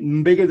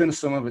bigger than the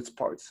sum of its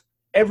parts.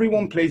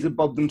 Everyone plays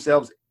above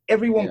themselves.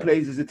 Everyone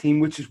plays as a team,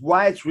 which is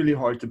why it's really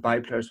hard to buy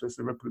players for this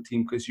Liverpool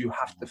team, because you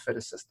have to fit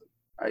a system,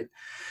 right?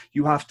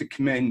 You have to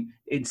come in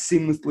and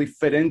seamlessly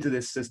fit into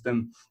this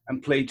system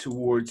and play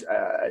towards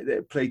a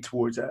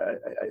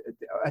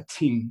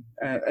team.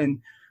 And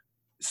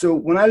so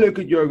when I look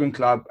at Jurgen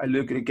Klopp, I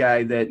look at a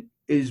guy that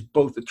is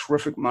both a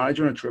terrific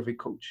manager and a terrific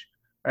coach,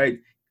 right?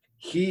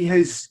 He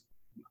has,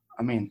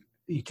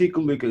 you take a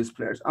look at his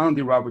players.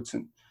 Andy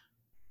Robertson.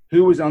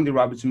 Who was Andy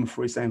Robertson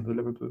before he signed for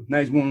Liverpool? Now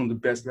he's one of the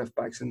best left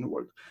backs in the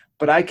world.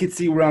 But I could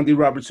see where Andy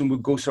Robertson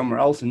would go somewhere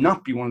else and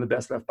not be one of the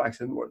best left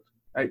backs in the world,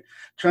 right?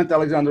 Trent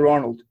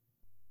Alexander-Arnold.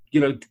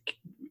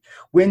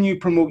 When you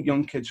promote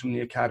young kids from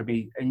the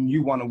academy and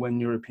you want to win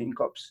European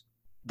Cups,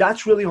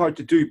 that's really hard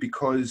to do,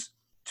 because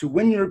to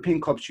win European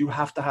Cups, you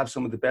have to have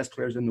some of the best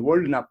players in the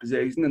world in that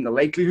position, and the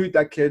likelihood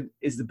that kid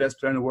is the best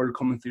player in the world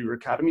coming through your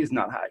academy is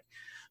not high.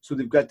 So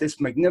they've got this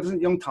magnificent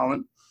young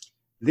talent.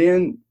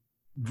 Then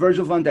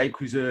Virgil van Dijk,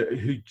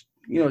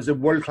 who is a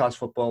world-class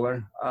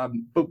footballer,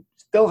 but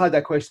still had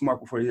that question mark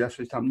before he left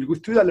his time. You go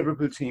through that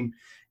Liverpool team,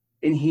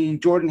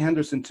 and Jordan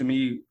Henderson, to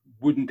me,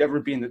 wouldn't ever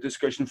be in the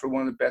discussion for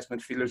one of the best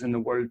midfielders in the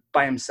world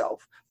by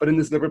himself. But in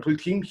this Liverpool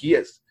team, he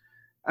is.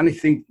 And I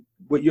think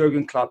what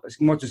Jurgen Klopp, as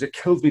much as it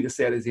kills me to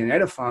say it as a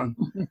United fan,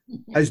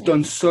 has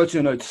done such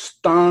an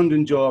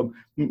outstanding job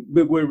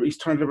where he's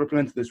turned Liverpool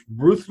into this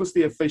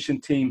ruthlessly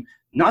efficient team,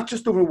 not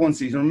just over one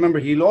season. Remember,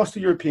 he lost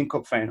the European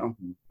Cup final,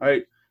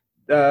 right?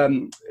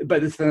 By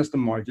the thinnest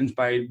of margins,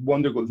 by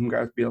one goal from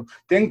Gareth Bale,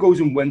 then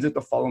goes and wins it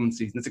the following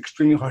season. It's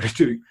extremely hard to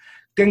do.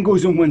 Then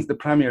goes and wins the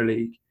Premier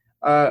League,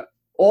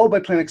 all by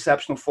playing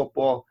exceptional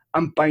football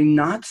and by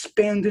not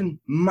spending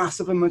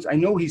massive amounts. I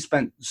know he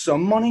spent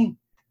some money,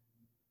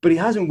 but he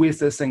hasn't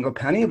wasted a single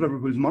penny of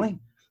Liverpool's money.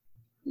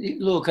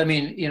 Look,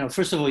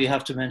 first of all, you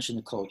have to mention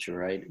the culture,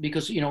 right?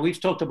 Because,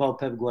 we've talked about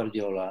Pep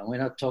Guardiola, and we're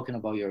not talking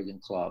about Jurgen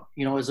Klopp.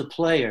 As a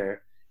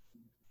player,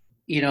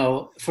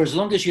 for as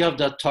long as you have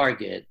that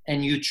target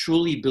and you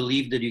truly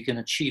believe that you can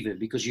achieve it,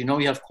 because you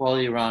have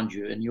quality around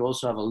you and you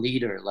also have a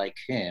leader like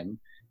him,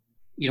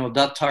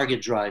 that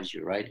target drives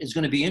you, right? It's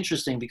going to be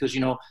interesting because,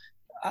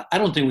 I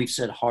don't think we've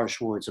said harsh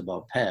words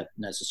about Pep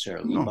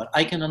necessarily, but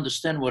I can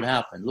understand what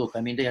happened. Look,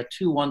 they had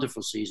 2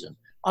 wonderful seasons.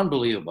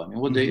 Unbelievable.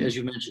 What they, as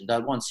you mentioned,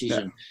 that one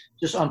season,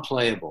 just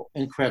unplayable,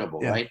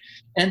 incredible, right?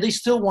 And they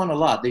still won a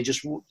lot. They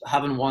just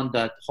haven't won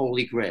that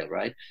holy grail,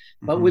 right?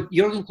 But with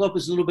Jurgen Klopp,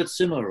 it's a little bit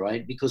similar,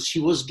 right? Because he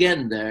was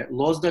getting there,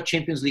 lost that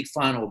Champions League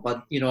final,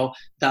 but,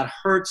 that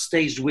hurt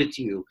stays with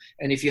you.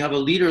 And if you have a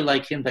leader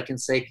like him that can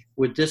say,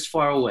 we're this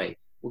far away,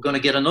 we're going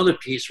to get another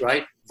piece,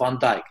 right? Van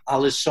Dijk,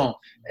 Alisson,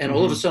 and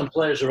all of a sudden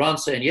players around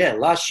saying,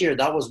 last year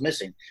that was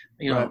missing.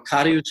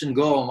 Karius and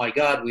go, oh my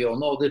God, we all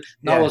know that.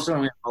 Now all of a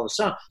sudden we have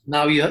Alisson.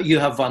 Now you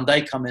have Van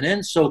Dijk coming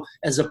in. So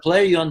as a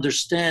player, you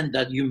understand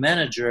that your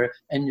manager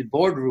and the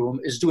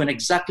boardroom is doing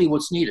exactly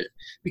what's needed.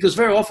 Because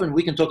very often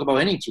we can talk about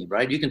any team,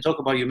 right? You can talk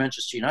about your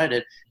Manchester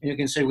United and you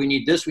can say, we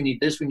need this, we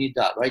need this, we need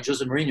that, right?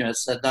 Jose Mourinho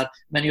has said that,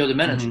 many other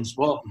managers.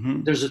 Well,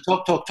 there's a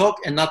talk,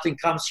 and nothing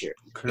comes here.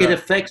 Correct. It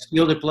affects the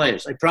other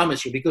players, I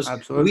promise you, because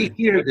we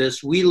hear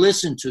this, we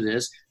listen to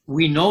this.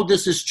 We know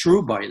this is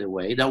true, by the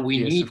way, that we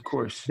need of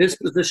course, this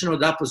position or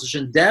that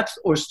position, depth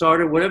or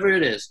starter, whatever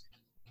it is.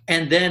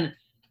 And then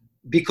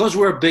because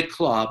we're a big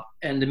club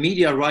and the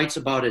media writes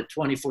about it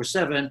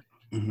 24/7,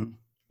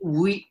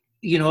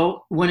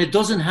 when it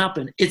doesn't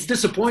happen, it's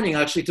disappointing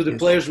actually to the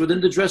players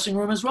within the dressing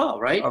room as well,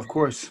 right? Of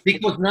course.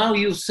 Because now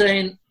you're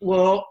saying,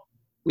 well,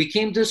 we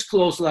came this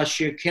close last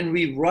year. Can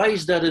we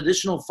rise that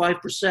additional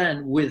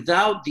 5%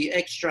 without the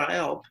extra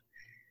help?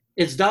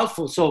 It's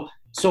doubtful.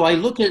 So I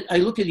look at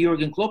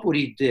Jurgen Klopp, what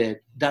he did.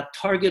 That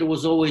target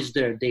was always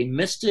there. They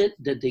missed it,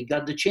 that they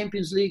got the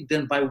Champions League.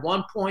 Then by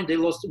 1 point, they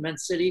lost to Man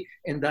City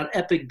in that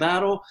epic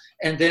battle.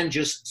 And then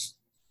just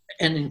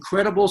an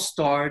incredible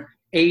start,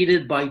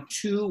 aided by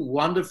 2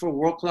 wonderful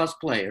world-class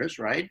players,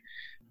 right?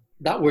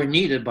 That were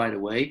needed, by the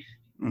way.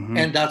 Mm-hmm.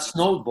 And that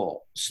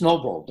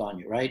snowballed on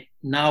you, right?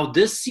 Now,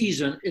 this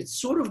season,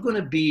 it's sort of going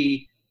to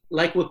be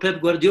like what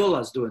Pep Guardiola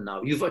is doing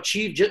now.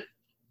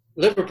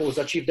 Liverpool's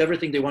achieved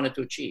everything they wanted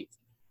to achieve.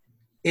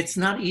 It's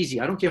not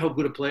easy. I don't care how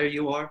good a player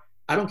you are.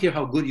 I don't care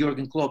how good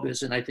Jurgen Klopp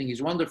is, and I think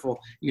he's wonderful.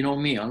 You know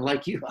me,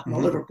 unlike you, I'm a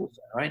Liverpool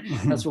fan, right?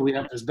 Mm-hmm. That's why we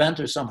have this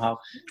banter somehow.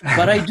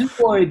 But I do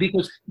worry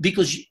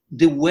because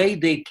the way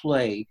they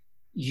play,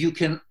 you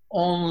can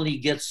only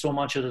get so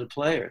much out of the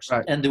players.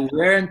 Right. And the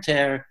wear and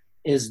tear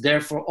is there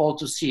for all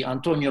to see.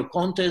 Antonio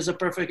Conte is a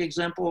perfect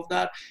example of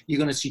that. You're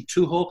going to see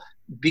Tuchel,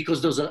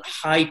 because those are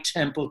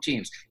high-tempo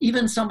teams.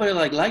 Even somebody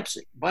like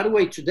Leipzig. By the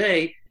way,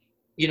 today,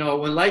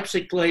 when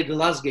Leipzig played the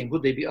last game,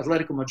 would they be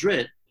Atletico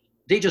Madrid?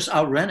 They just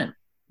outran him.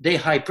 They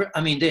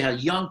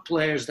had young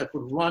players that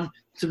could run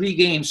 3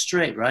 games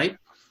straight, right?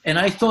 And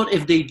I thought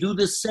if they do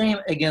the same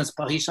against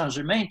Paris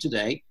Saint-Germain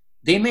today,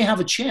 they may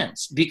have a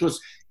chance. Because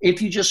if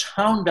you just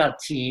hound that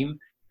team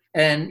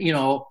and,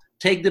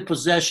 take the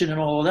possession and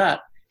all of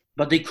that,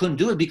 but they couldn't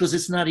do it because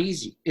it's not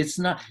easy. It's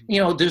not,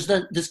 there's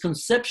this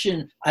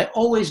conception. I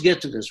always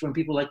get to this when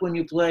people when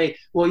you play,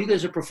 well, you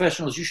guys are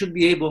professionals. You should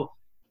be able,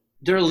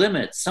 there are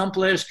limits. Some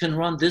players can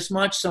run this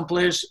much. Some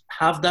players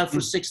have that for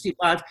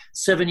 65,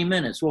 70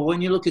 minutes. Well,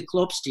 when you look at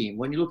Klopp's team,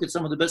 when you look at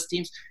some of the best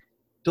teams,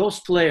 those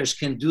players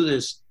can do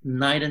this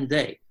night and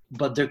day.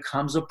 But there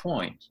comes a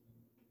point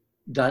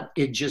that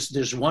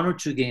there's 1 or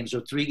 2 games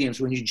or 3 games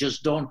when you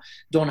just don't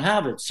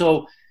have it.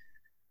 So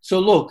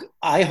look,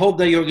 I hope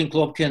that Jurgen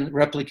Klopp can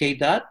replicate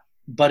that,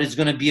 but it's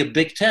going to be a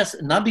big test.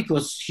 Not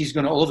because he's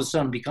going to all of a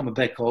sudden become a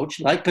bad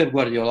coach, like Pep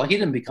Guardiola. He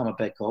didn't become a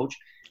bad coach.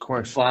 Of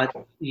course. But,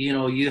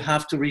 you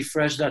have to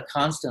refresh that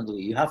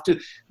constantly. You have to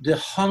 – the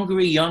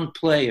hungry young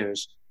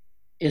players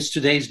is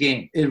today's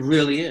game. It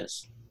really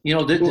is.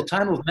 The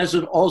time of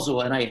Mesut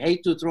Ozil, and I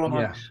hate to throw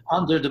him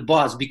under the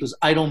bus because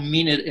I don't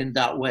mean it in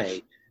that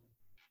way.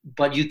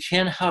 But you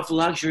can't have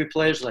luxury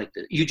players like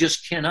that. You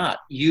just cannot.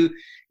 You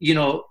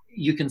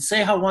can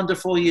say how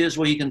wonderful he is,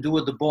 what you can do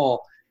with the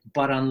ball,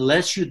 but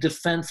unless you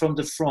defend from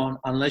the front,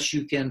 unless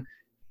you can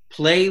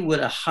play with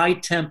a high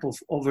tempo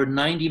over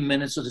 90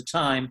 minutes at a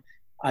time,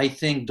 I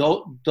think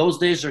those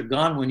days are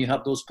gone when you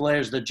have those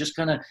players that just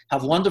kind of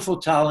have wonderful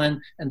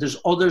talent and there's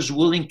others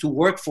willing to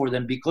work for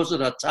them because of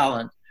that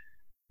talent.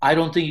 I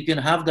don't think you can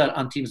have that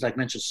on teams like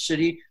Manchester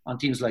City, on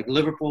teams like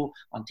Liverpool,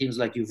 on teams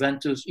like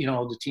Juventus,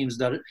 the teams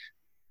that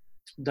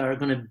are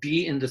going to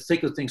be in the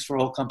thick of things for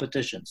all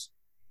competitions.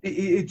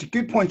 It's a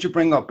good point you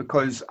bring up,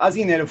 because as a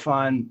United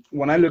fan,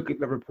 when I look at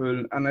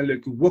Liverpool and I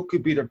look at what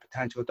could be their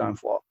potential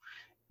downfall,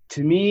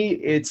 to me,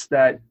 it's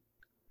that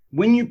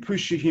when you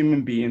push a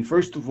human being,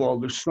 first of all,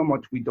 there's so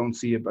much we don't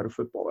see about a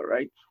footballer,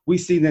 right? We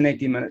see the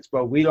 90 minutes,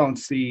 but we don't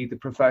see the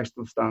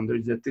professional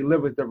standards that they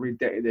live with every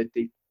day, that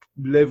they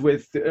live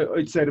with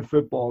outside of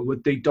football,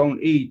 what they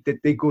don't eat,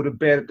 that they go to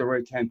bed at the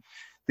right time.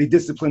 They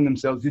discipline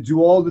themselves. They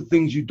do all the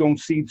things you don't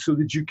see so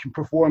that you can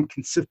perform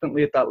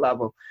consistently at that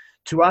level.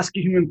 To ask a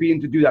human being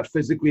to do that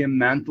physically and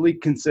mentally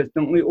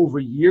consistently over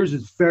years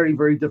is very,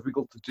 very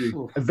difficult to do.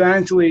 Sure.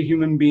 Eventually, a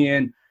human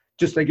being,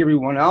 just like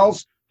everyone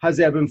else, has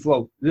ebb and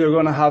flow. They're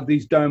going to have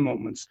these down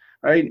moments,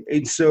 right?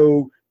 And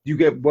so you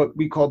get what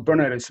we call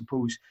burnout, I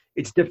suppose.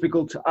 It's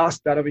difficult to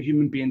ask that of a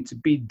human being to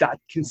be that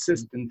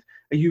consistent.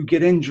 You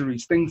get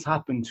injuries, things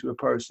happen to a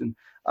person,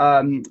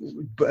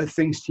 but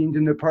things change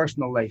in their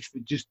personal life.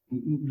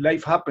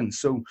 Life happens.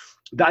 So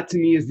that to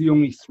me is the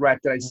only threat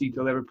that I see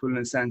to Liverpool, in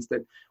a sense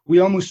that we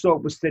almost saw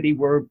it with City,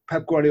 where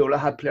Pep Guardiola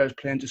had players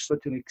playing to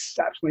such an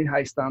exceptionally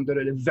high standard,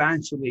 and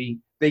eventually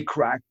they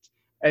cracked,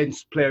 and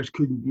players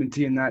couldn't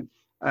maintain that.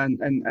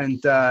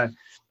 And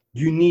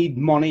you need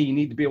money. You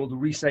need to be able to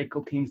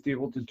recycle teams to be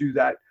able to do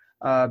that.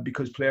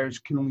 Because players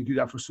can only do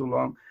that for so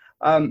long.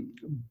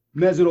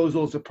 Mesut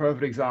Ozil is a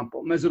perfect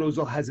example. Mesut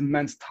Ozil has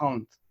immense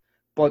talent,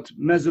 but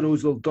Mesut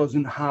Ozil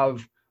doesn't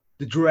have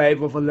the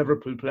drive of a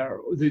Liverpool player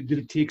that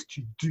it takes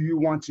to do you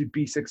want to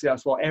be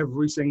successful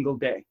every single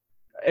day,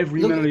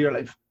 every minute of your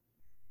life.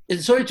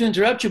 Sorry to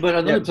interrupt you, but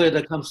another player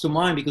that comes to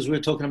mind, because we're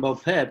talking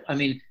about Pep. I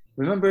mean,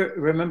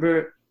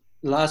 remember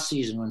last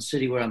season when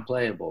City were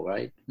unplayable,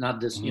 right? Not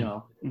this,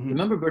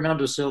 Remember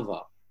Bernardo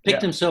Silva?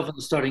 Picked himself in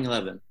the starting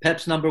 11.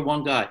 Pep's number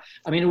 1 guy.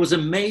 I mean, it was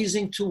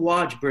amazing to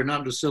watch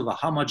Bernardo Silva,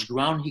 how much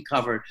ground he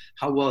covered,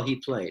 how well he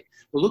played.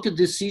 But look at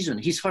this season.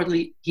 He's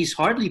hardly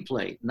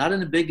played. Not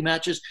in the big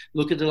matches.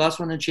 Look at the last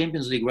one in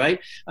Champions League, right?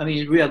 I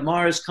mean, Riyad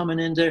Mahrez coming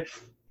in there.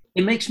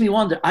 It makes me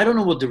wonder. I don't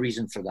know what the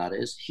reason for that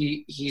is.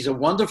 He's a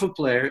wonderful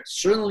player.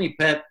 Certainly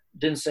Pep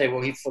didn't say,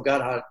 well, he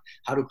forgot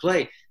how to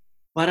play.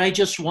 But I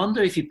just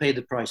wonder if he paid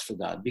the price for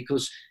that,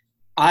 because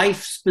I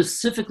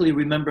specifically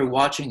remember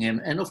watching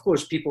him, and of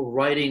course people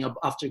writing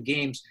after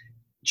games,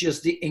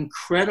 just the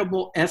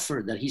incredible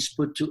effort that he's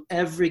put to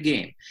every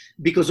game.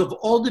 Because of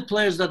all the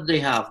players that they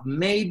have,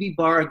 maybe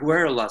bar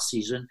Aguero last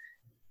season,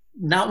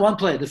 not one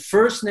player. The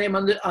first name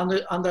on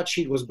that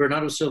sheet was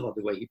Bernardo Silva,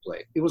 the way he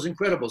played. It was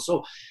incredible.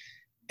 So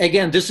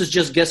again, this is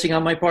just guessing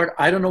on my part.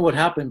 I don't know what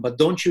happened, but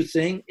don't you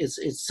think it's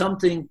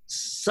something,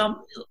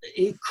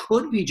 it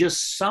could be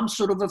just some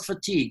sort of a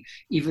fatigue,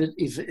 even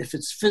if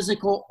it's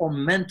physical or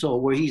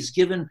mental, where he's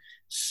given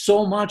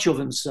so much of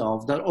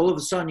himself that all of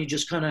a sudden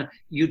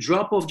you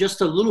drop off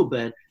just a little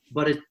bit,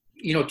 but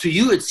to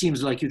you, it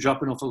seems like you're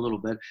dropping off a little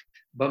bit,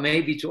 but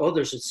maybe to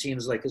others, it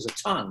seems like it's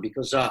a ton,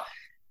 because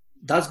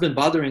that's been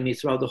bothering me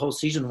throughout the whole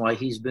season, why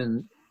he's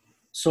been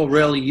so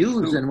rarely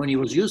used. And when he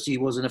was used, he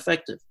wasn't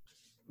effective.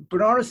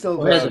 Bernardo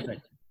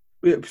Silva.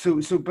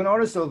 So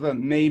Bernardo Silva,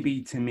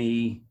 maybe to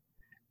me,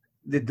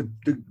 the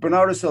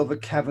Bernardo Silva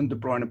Kevin De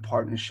Bruyne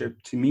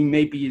partnership to me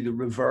may be the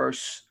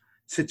reverse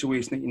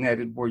situation at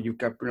United, where you've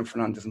got Bruno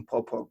Fernandes and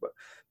Paul Pogba.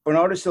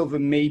 Bernardo Silva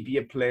may be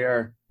a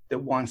player that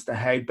wants to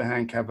hide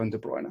behind Kevin De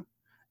Bruyne,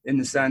 in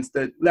the sense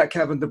that let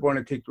Kevin De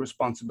Bruyne take the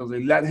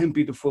responsibility, let him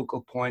be the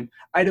focal point.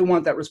 I don't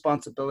want that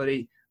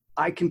responsibility.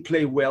 I can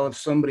play well if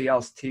somebody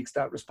else takes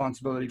that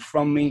responsibility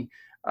from me.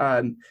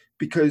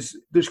 Because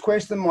there's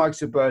question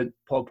marks about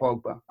Paul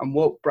Pogba and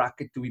what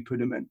bracket do we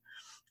put him in.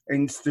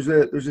 And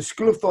there's a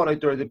school of thought out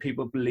there that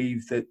people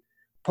believe that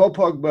Paul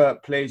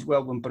Pogba plays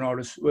well when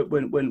Bruno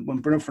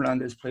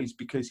Fernandes plays,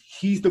 because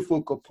he's the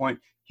focal point.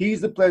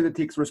 He's the player that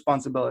takes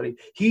responsibility.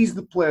 He's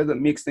the player that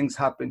makes things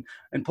happen.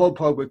 And Paul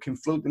Pogba can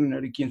float in and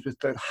out of games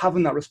without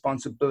having that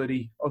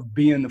responsibility of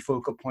being the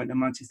focal point in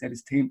Manchester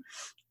United's team.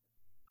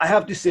 I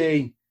have to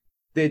say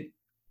that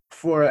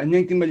for a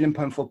 £90 million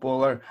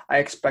footballer, I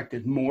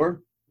expected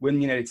more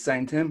when United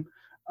signed him.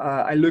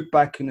 I look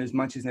back in his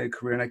Manchester United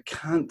career and I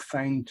can't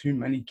find too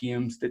many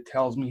games that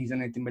tells me he's a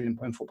 £90 million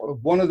footballer.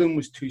 One of them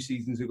was 2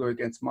 seasons ago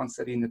against Man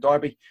City in the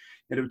derby.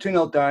 They were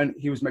 2-0 down.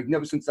 He was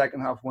magnificent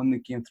second half, won the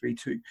game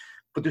 3-2.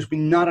 But there's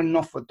been not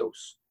enough of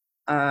those.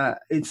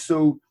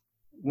 So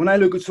when I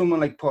look at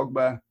someone like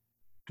Pogba,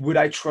 would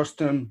I trust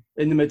him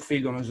in the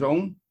midfield on his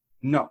own?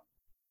 No.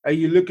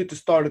 You look at the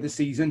start of the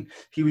season,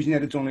 he was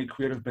United's only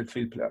creative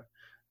midfield player.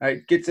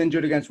 Gets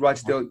injured against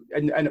Rochdale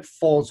and it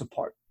falls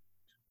apart.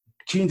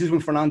 Changes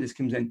when Fernandes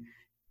comes in.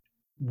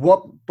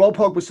 What Paul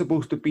Pogba was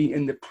supposed to be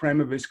in the prime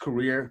of his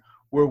career,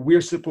 where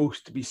we're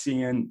supposed to be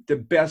seeing the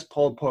best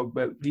Paul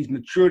Pogba. He's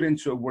matured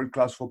into a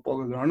world-class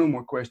footballer. There are no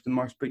more question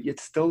marks, but yet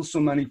still so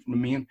many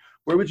remain.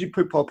 Where would you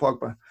put Paul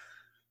Pogba?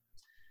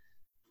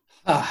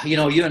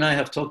 You and I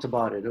have talked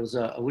about it. It was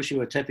I wish you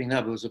were typing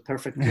that. It was a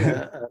perfect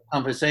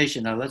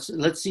conversation. Now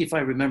let's see if I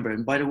remember.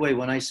 And by the way,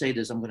 when I say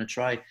this, I'm going to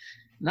try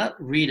not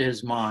read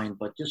his mind,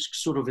 but just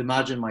sort of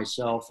imagine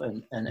myself.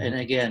 And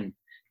again,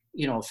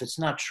 if it's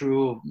not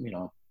true,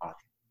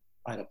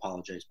 I'd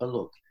apologize. But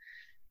look,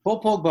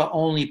 Paul Pogba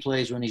only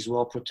plays when he's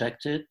well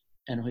protected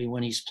and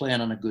when he's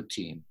playing on a good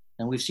team.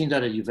 And we've seen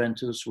that at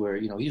Juventus, where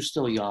he's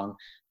still young.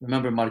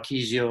 Remember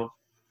Marchisio,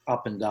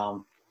 up and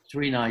down.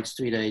 3 nights,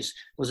 3 days.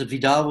 Was it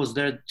Vidal was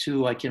there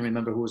too? I can't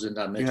remember who was in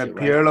that midfield.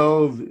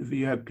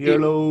 You had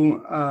Pirlo.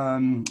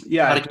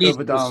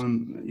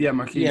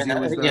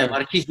 Marchisio.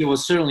 Marchisio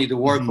was certainly the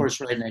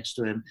workhorse right next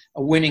to him.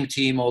 A winning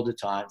team all the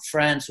time.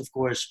 France, of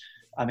course,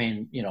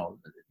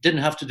 didn't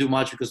have to do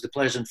much because the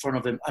players in front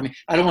of him.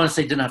 I don't want to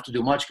say didn't have to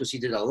do much because he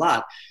did a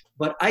lot.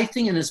 But I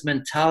think in his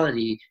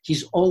mentality,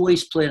 he's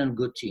always played on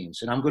good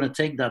teams. And I'm going to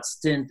take that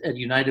stint at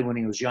United when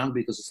he was young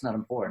because it's not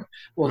important.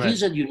 Well, right.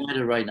 He's at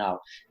United right now.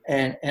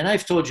 And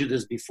I've told you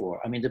this before.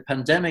 The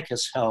pandemic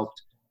has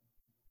helped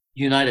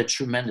United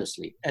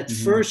tremendously. At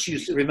first, you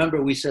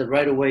remember we said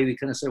right away, we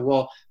kind of said,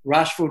 well,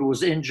 Rashford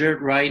was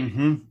injured, right?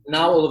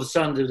 Now, all of a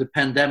sudden, the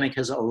pandemic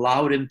has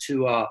allowed him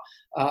to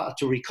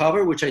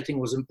recover, which I think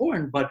was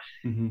important. But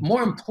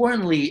more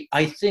importantly,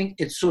 I think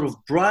it sort of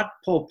brought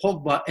Paul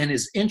Pogba and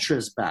his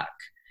interest back.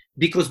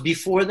 Because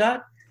before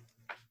that,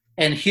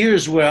 and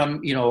here's where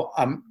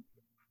I'm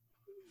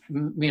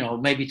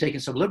maybe taking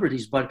some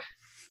liberties, but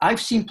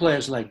I've seen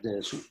players like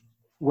this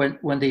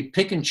when they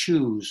pick and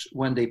choose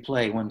when they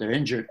play, when they're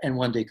injured, and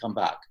when they come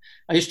back.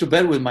 I used to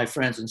bet with my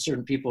friends and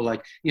certain people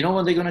like,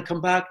 when they're going to come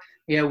back?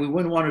 Yeah, we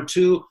win 1 or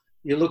 2.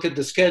 You look at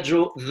the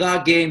schedule,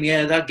 that game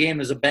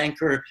is a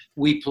banker,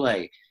 we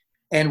play.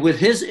 And with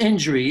his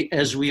injury,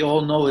 as we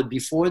all know it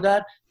before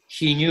that,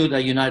 he knew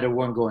that United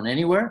weren't going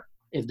anywhere.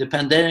 If the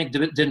pandemic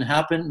didn't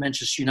happen,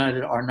 Manchester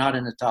United are not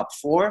in the top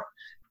 4.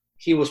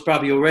 He was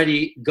probably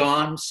already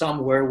gone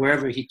somewhere,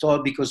 wherever he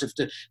thought, because if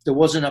there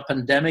wasn't a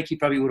pandemic, he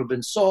probably would have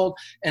been sold.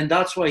 And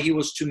that's why he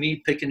was, to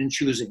me, picking and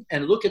choosing.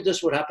 And look at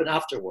this, what happened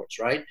afterwards,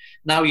 right?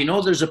 Now,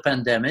 there's a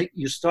pandemic.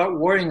 You start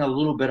worrying a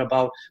little bit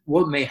about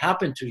what may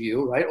happen to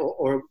you, right?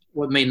 Or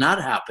what may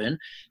not happen.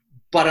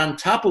 But on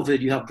top of it,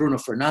 you have Bruno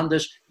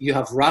Fernandes. You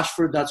have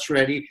Rashford that's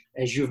ready.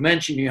 As you've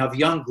mentioned, you have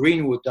young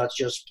Greenwood that's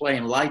just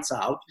playing lights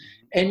out.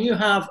 And you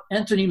have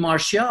Anthony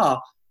Martial,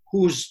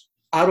 who's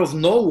out of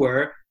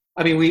nowhere.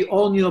 I mean, we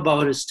all knew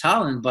about his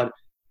talent, but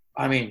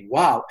I mean,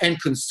 wow,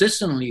 and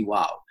consistently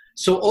wow.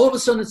 So all of a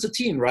sudden it's a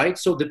team, right?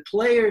 So the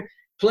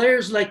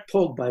players like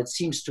Pogba, it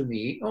seems to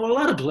me, or a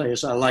lot of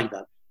players are like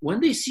that. When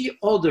they see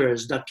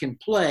others that can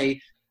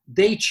play,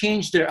 they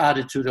change their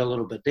attitude a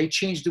little bit. They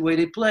change the way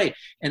they play.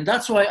 And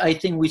that's why I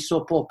think we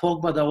saw Paul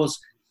Pogba that was,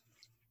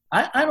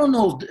 I don't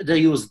know that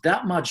he was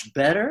that much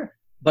better,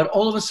 but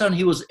all of a sudden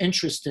he was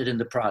interested in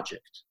the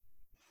project.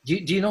 Do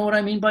you know what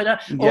I mean by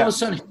that? Yeah. All of a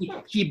sudden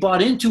he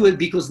bought into it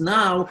because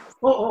now,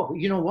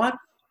 you know what?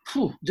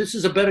 This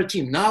is a better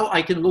team. Now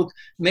I can look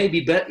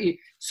maybe better.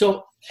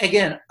 So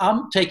again,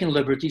 I'm taking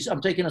liberties.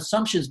 I'm taking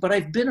assumptions, but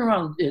I've been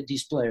around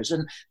these players.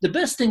 And the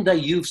best thing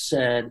that you've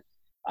said,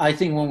 I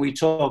think when we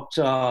talked,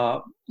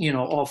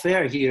 off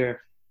air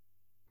here,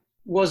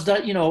 was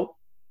that,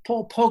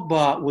 Paul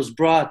Pogba was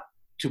brought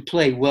to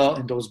play well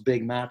in those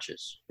big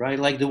matches, right?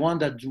 Like the one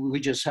that we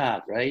just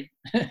had, right?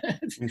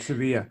 In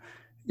Sevilla.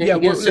 Yeah,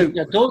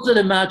 those are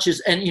the matches,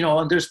 and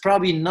and there's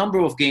probably a number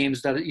of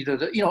games that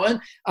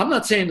and I'm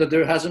not saying that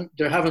there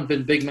haven't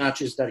been big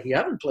matches that he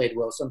haven't played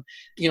well. Some,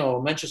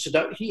 Manchester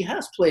United, he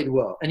has played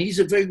well, and he's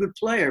a very good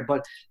player.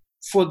 But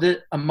for the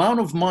amount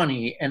of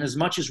money and as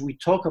much as we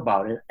talk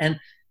about it, and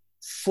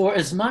for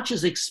as much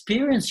as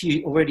experience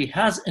he already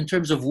has in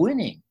terms of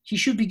winning, he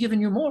should be giving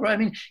you more. Right? I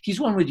mean,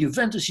 he's won with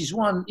Juventus, he's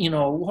won,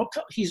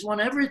 he's won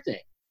everything,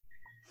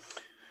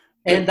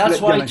 and that's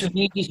why to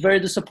me he's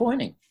very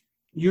disappointing.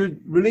 Your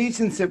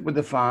relationship with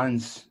the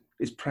fans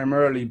is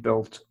primarily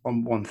built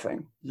on one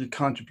thing: your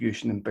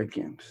contribution in big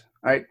games,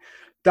 right?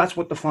 That's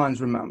what the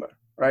fans remember,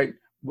 right?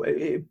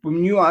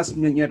 When you ask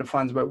the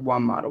fans about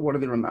one matter, what do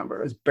they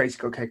remember? It's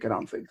bicycle kick at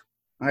Anfield,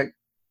 right?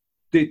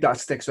 That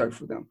sticks out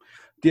for them.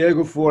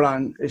 Diego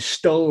Forlan is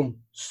still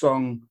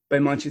sung by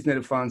Manchester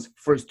United fans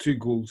for his 2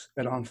 goals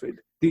at Anfield.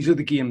 These are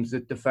the games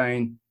that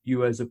define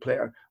you as a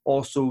player.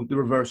 Also, the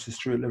reverse is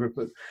true at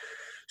Liverpool.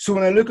 So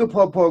when I look at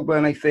Paul Pogba,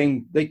 and I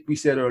think, like we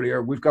said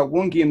earlier, we've got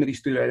one game that he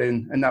stood out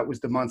in, and that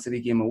was the Man City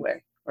game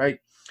away, right?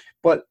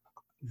 But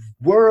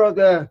where are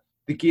the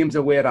games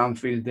away at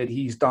Anfield that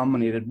he's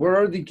dominated? Where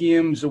are the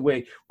games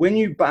away? When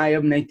you buy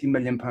a £90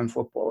 million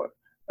footballer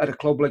at a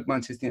club like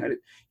Manchester United,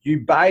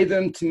 you buy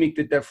them to make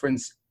the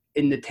difference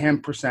in the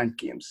 10%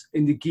 games,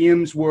 in the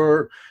games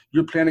where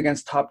you're playing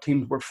against top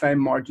teams where fine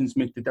margins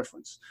make the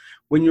difference.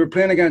 When you're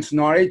playing against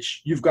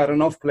Norwich, you've got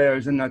enough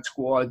players in that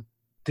squad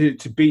to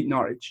beat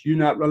Norwich. You're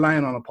not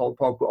relying on a Paul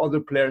Pogba. Other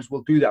players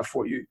will do that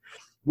for you.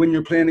 When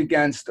you're playing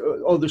against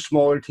other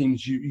smaller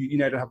teams, you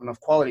need to have enough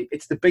quality.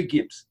 It's the big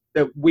games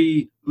that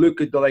we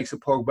look at the likes of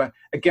Pogba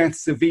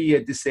against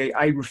Sevilla to say,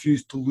 I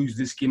refuse to lose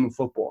this game of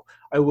football.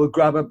 I will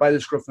grab it by the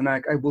scruff of the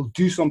neck. I will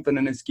do something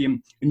in this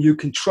game, and you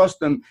can trust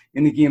them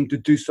in the game to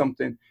do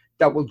something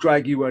that will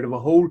drag you out of a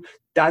hole.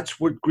 That's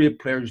what great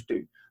players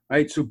do.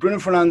 Right, so Bruno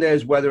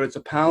Fernandes, whether it's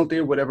a penalty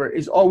or whatever,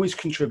 is always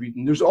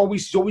contributing. He's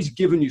always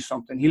giving you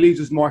something. He leaves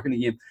his mark in the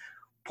game.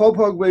 Paul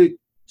Pogba,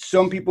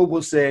 some people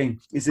will say,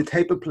 is the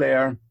type of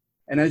player,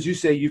 and as you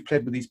say, you've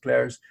played with these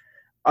players.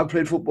 I've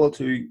played football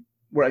too,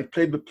 where I've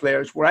played with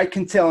players where I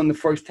can tell in the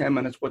first 10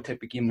 minutes what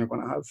type of game they're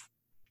going to have,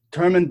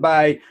 determined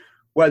by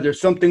whether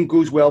something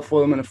goes well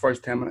for them in the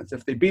first 10 minutes.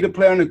 If they beat a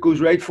player and it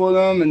goes right for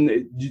them,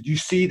 and you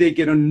see they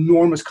get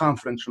enormous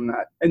confidence from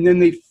that, and then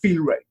they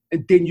feel right,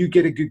 and then you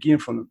get a good game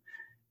from them.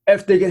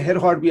 If they get hit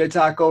hard via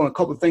tackle and a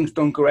couple of things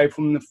don't go right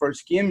from them in the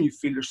first game, you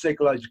feel they're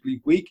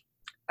psychologically weak.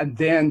 And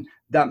then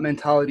that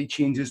mentality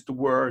changes to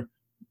where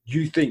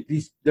you think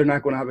they're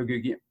not going to have a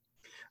good game.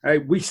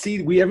 Right?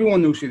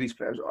 Everyone knows who these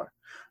players are.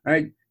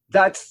 Right?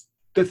 That's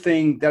the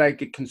thing that I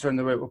get concerned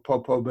about with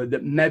Paul Pogba,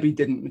 that maybe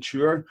didn't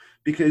mature,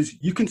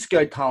 because you can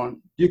scout talent,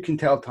 you can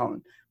tell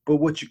talent, but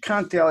what you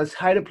can't tell is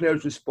how the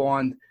players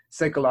respond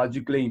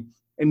psychologically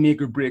in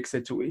make or break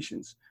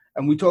situations.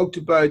 And we talked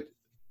about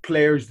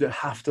players that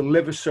have to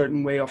live a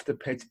certain way off the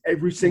pitch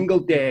every single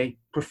day,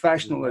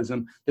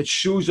 professionalism that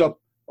shows up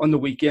on the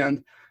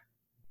weekend.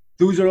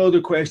 Those are other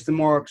question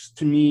marks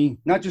to me,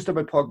 not just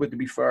about Pogba, to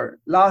be fair.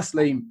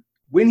 Lastly,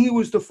 when he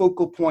was the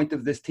focal point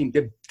of this team,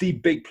 the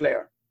big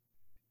player,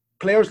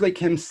 players like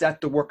him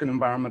set the working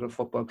environment of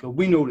football club.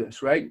 We know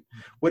this, right?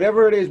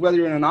 Whatever it is, whether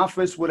you're in an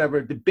office, whatever,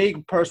 the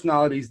big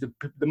personalities,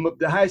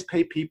 the highest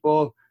paid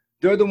people,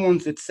 they're the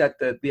ones that set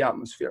the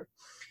atmosphere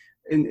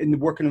in the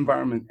working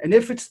environment. And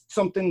if it's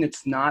something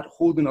that's not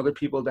holding other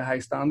people to high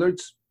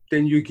standards,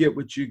 then you get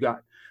what you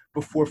got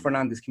before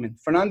Fernandes came in.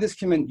 Fernandes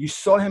came in, you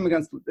saw him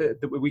against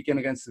the weekend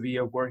against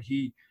Sevilla, where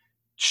he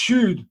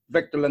chewed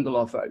Victor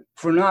Lindelof out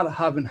for not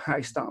having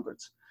high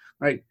standards,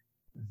 right?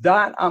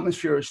 That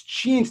atmosphere has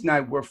changed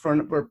now, where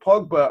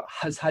Pogba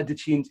has had to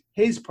change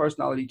his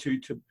personality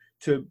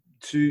to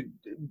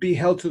be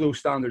held to those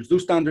standards.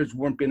 Those standards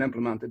weren't being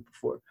implemented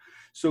before.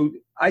 So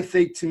I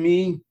think, to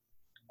me,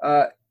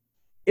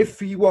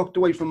 if he walked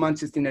away from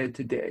Manchester United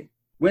today,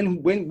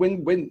 when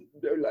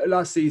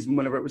last season,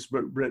 whenever it was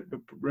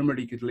rumored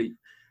he could leave,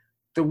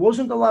 there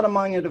wasn't a lot of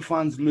Man United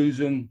fans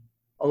losing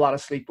a lot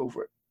of sleep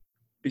over it,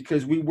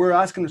 because we were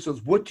asking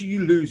ourselves, what do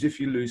you lose if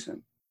you lose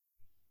him?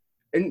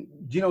 And,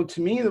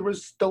 to me, there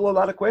was still a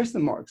lot of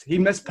question marks. He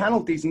missed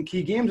penalties in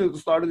key games at the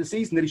start of the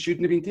season that he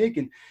shouldn't have been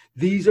taken.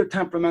 These are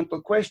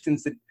temperamental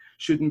questions that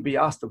shouldn't be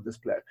asked of this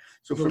player.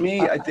 So for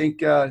me, I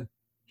think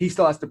he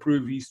still has to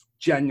prove he's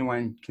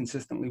genuine,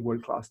 consistently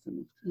world-class to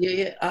me.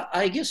 Yeah.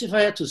 I guess if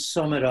I had to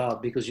sum it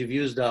up, because you've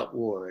used that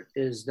word,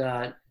 is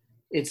that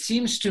it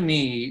seems to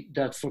me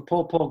that for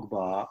Paul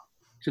Pogba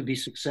to be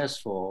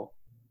successful,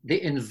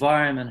 the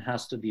environment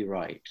has to be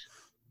right?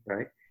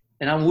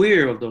 And I'm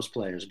weary of those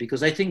players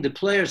because I think the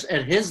players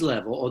at his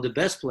level, or the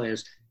best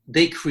players,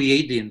 they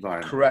create the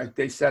environment. Correct.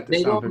 They set the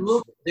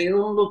standards. They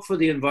don't look for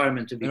the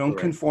environment to be. They don't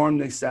conform.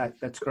 They set.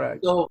 That's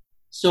correct.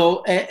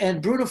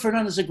 And Bruno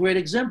Fernandes is a great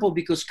example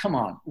because, come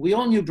on, we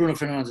all knew Bruno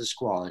Fernandes'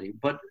 quality,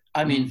 but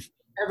I mean,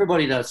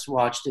 everybody that's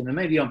watched him, and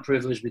maybe I'm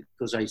privileged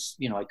because I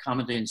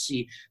commentate and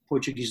see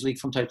Portuguese league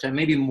from time to time,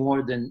 maybe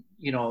more than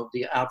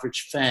the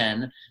average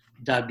fan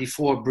that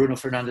before Bruno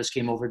Fernandes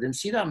came over didn't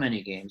see that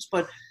many games,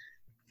 but.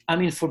 I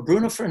mean, for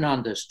Bruno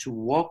Fernandes to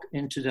walk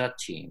into that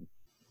team,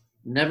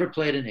 never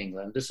played in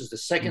England. This is the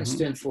second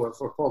stint for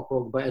Paul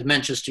Pogba at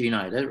Manchester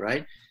United,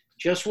 right?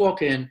 Just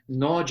walk in,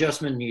 no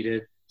adjustment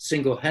needed,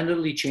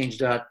 single-handedly change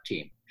that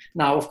team.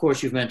 Now, of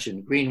course, you've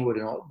mentioned Greenwood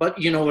and all, but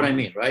you know what I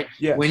mean, right?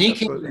 Yeah, when he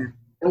came in,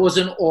 there was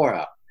an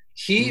aura.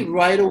 He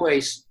right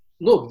away,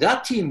 look,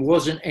 that team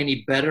wasn't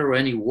any better or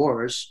any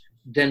worse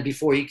than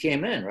before he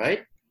came in,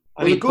 right?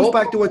 Well, it goes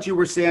back to what you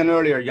were saying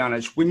earlier,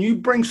 Janusz. When you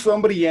bring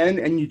somebody in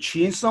and you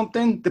change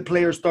something, the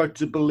players start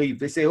to believe.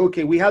 They say,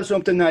 okay, we have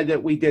something now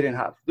that we didn't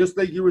have, just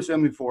like you were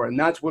saying before, and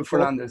that's what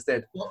Fernandes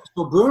did.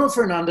 So Bruno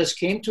Fernandes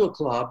came to a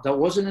club that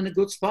wasn't in a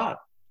good spot.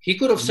 He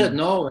could have said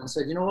no and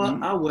said, you know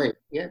what, I'll wait.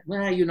 Yeah,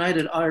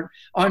 United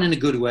aren't in a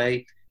good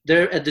way.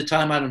 They're at the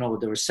time, I don't know,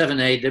 they were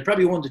 7-8. They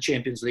probably won the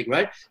Champions League,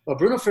 right? But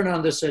Bruno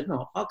Fernandes said,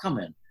 no, I'll come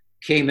in.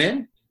 Came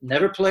in,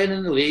 never played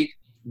in the league,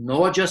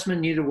 no adjustment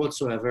needed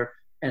whatsoever,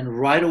 and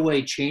right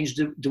away changed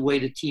the way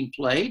the team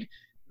played,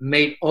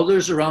 made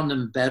others around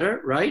them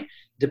better, right?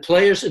 The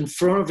players in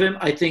front of him,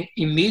 I think,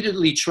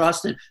 immediately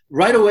trusted.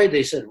 Right away,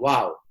 they said,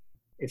 wow,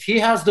 if he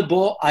has the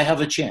ball, I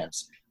have a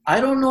chance.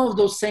 I don't know if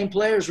those same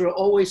players were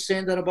always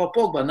saying that about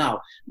Pogba. Now,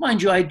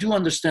 mind you, I do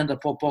understand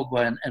that Paul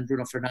Pogba and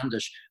Bruno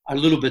Fernandes are a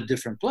little bit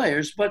different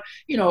players, but,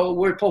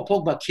 where Paul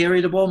Pogba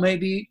carried the ball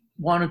maybe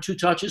 1 or 2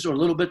 touches or a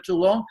little bit too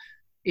long,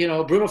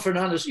 Bruno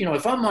Fernandes,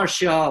 if I'm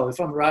Martial, if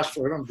I'm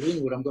Rashford, if I'm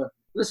Greenwood, I'm going,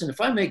 listen,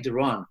 if I make the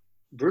run,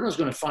 Bruno's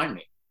going to find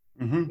me.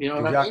 You know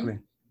what I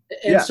mean?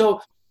 And so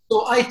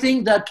I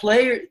think that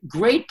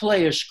great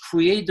players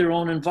create their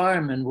own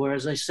environment, where,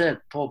 as I said,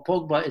 Paul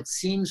Pogba, it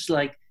seems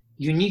like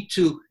you need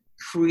to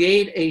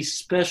create a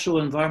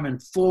special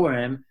environment for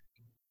him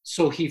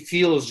so he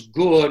feels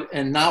good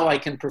and now I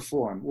can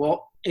perform.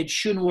 Well, it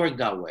shouldn't work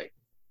that way.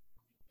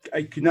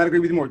 I could not agree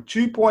with you more.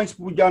 2 points,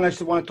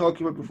 Janusz, I want to talk to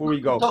you about before we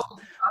go.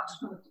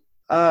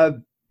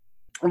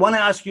 I want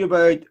to ask you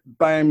about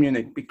Bayern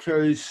Munich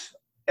because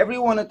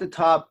everyone at the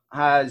top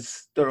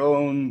has their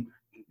own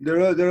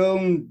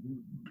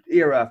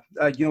era.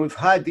 We've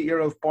had the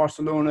era of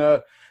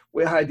Barcelona,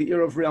 we had the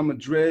era of Real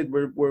Madrid,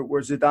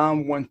 where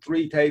Zidane won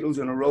 3 titles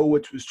in a row,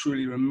 which was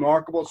truly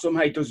remarkable.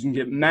 Somehow he doesn't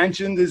get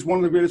mentioned as one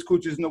of the greatest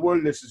coaches in the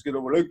world. This is going to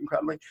overlook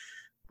incredibly.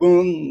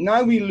 Well,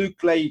 now we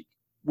look like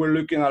we're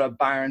looking at a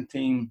Bayern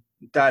team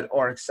that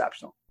are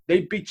exceptional.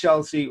 They beat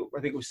Chelsea,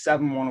 I think it was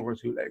 7-1 over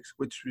 2 legs,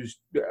 which was,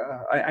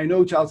 I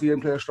know Chelsea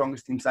didn't play their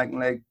strongest team second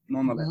leg,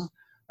 nonetheless,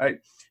 right?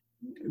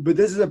 But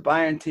this is a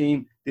Bayern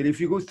team that, if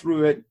you go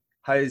through it,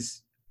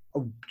 has a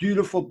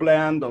beautiful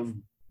blend of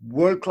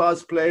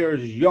world-class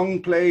players,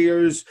 young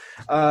players.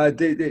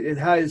 It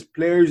has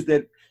players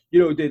that,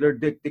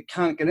 they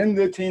can't get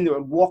into the team. They're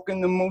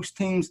walking the most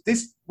teams.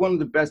 This is one of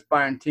the best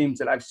Bayern teams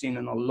that I've seen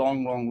in a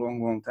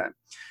long time.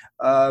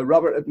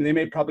 They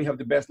may probably have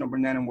the best number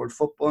 9 in world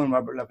football, and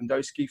Robert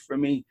Lewandowski for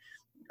me.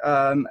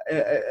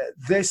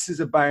 This is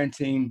a Bayern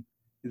team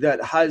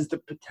that has the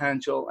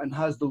potential and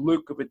has the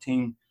look of a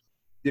team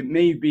that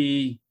may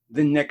be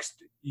the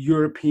next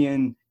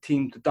European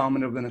team to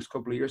dominate over the next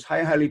couple of years.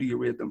 How highly do you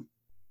rate them?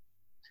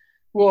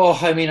 Well,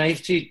 I mean, I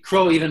see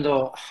Crow, even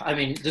though,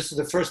 this is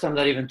the first time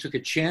that I even took a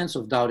chance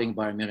of doubting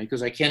Bayern Munich,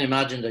 because I can't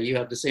imagine that you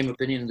have the same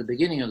opinion in the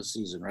beginning of the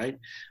season, right?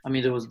 I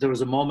mean, there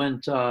was a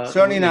moment.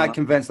 Certainly not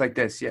convinced like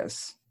this,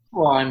 yes.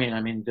 Well, I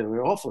mean, they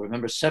were awful.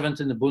 Remember, 7th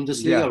in the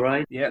Bundesliga,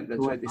 right? Yeah,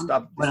 that's right. They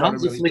started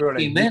Hansi really Flick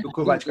early. came in.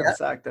 Kovac got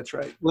sacked, that's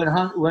right. When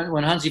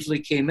Hansi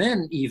Flick came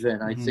in,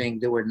 even, I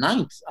think they were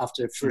 9th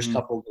after the first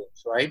couple of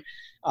games, right?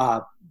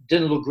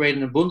 Didn't look great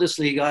in the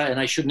Bundesliga, and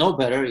I should know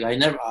better.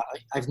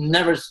 I've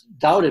never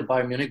doubted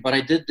Bayern Munich, but I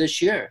did this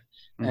year,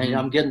 and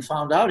I'm getting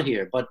found out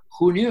here. But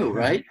who knew,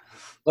 right?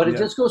 But it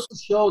just goes to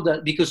show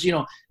that, because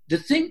the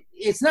thing,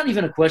 it's not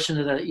even a question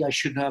that I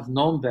should have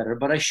known better,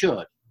 but I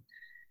should,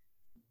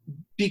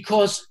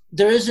 because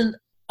there isn't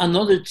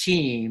another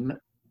team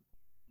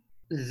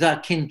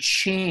that can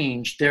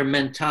change their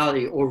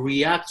mentality or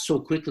react so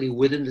quickly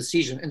within the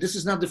season. And this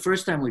is not the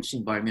first time we've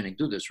seen Bayern Munich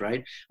do this,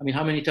 right? I mean,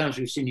 how many times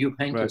we've seen Jupp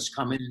Heynckes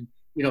come in,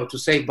 to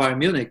save Bayern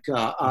Munich,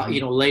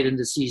 late in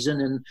the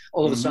season, and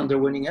all of a sudden they're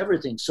winning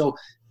everything. So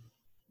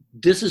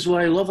this is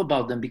what I love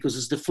about them, because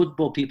it's the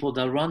football people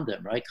that run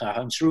them, right?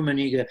 Karl-Heinz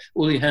Rummenigge,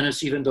 Uli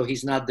Hoeneß, even though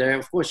he's not there,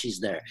 of course he's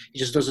there. He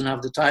just doesn't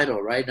have the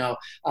title, right? Now,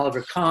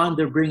 Oliver Kahn,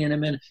 they're bringing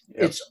him in.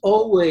 Yep. It's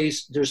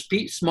always, there's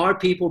smart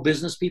people,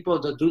 business people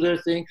that do their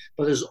thing,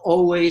 but there's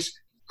always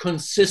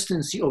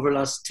consistency over the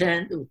last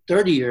 10,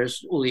 30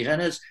 years. Uli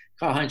Hoeneß,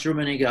 Karl-Heinz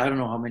Rummenigge, I don't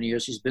know how many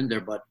years he's been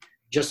there, but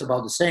just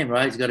about the same,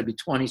 right? He's got to be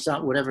 20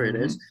 something, whatever it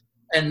is.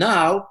 And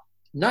now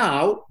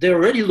they're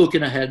already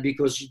looking ahead,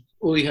 because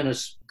Uli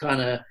Hoeneß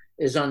kind of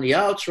is on the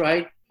outs,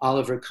 right?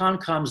 Oliver Kahn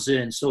comes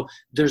in. So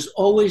there's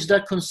always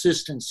that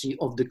consistency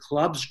of the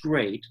club's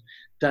great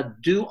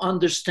that do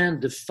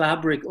understand the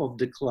fabric of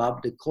the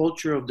club, the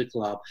culture of the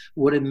club,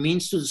 what it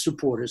means to the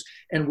supporters,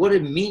 and what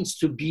it means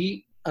to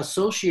be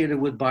associated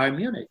with Bayern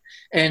Munich.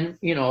 And,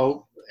 you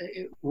know,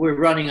 we're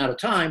running out of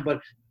time, but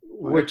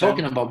we're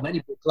talking about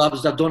many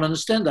clubs that don't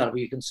understand that.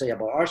 You can say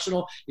about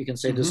Arsenal. You can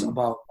say this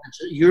about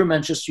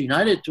Manchester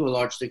United to a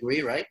large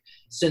degree, right?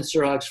 Since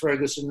Sir Alex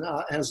Ferguson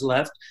has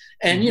left.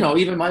 And, you know,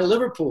 even my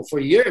Liverpool for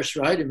years,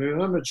 right? And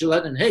remember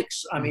Gillette and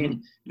Hicks. I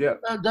mean,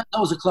 that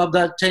was a club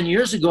that 10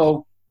 years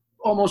ago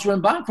almost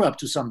went bankrupt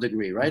to some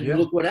degree, right? And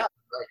look what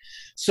happened, right?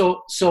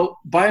 So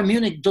Bayern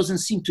Munich doesn't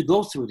seem to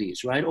go through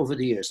these, right, over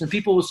the years. And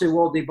people will say,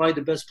 well, they buy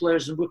the best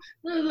players. And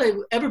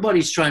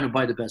everybody's trying to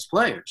buy the best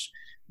players.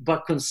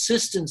 But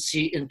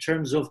consistency in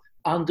terms of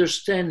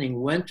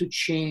understanding when to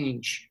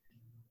change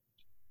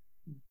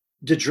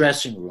the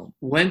dressing room,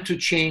 when to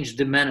change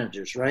the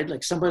managers, right?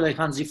 Like somebody like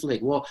Hansi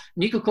Flick. Well,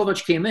 Niko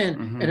Kovac came in,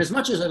 and as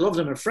much as I loved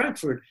him at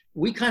Frankfurt,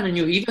 we kind of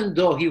knew, even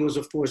though he was,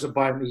 of course,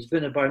 he's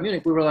been at Bayern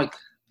Munich, we were like,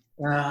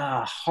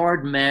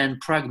 hard man,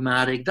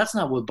 pragmatic. That's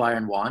not what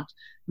Bayern want.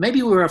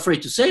 Maybe we were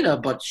afraid to say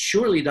that, but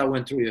surely that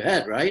went through your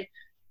head, right?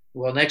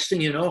 Well, next thing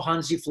you know,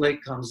 Hansi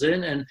Flick comes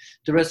in, and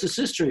the rest is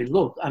history.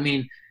 Look, I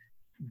mean,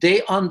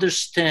 they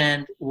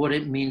understand what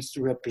it means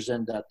to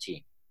represent that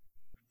team.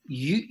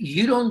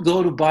 You don't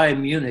go to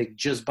Bayern Munich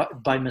just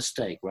by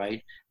mistake,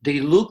 right?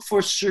 They look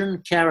for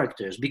certain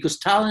characters, because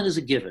talent is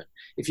a given.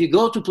 If you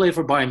go to play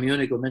for Bayern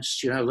Munich or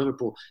Manchester United,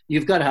 Liverpool,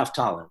 you've got to have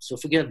talent. So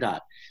forget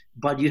that.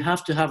 But you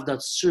have to have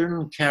that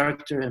certain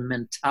character and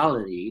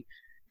mentality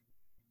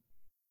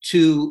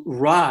to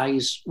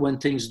rise when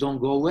things don't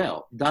go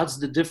well. That's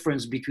the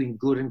difference between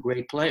good and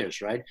great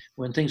players, right?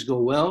 When things go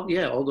well,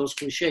 all those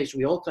cliches,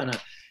 we all kind of,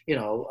 you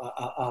know,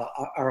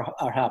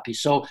 are happy.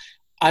 So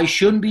I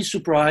shouldn't be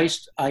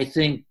surprised. I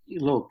think,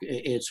 look,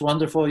 it's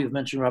wonderful. You've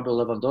mentioned Robert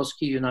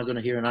Lewandowski. You're not going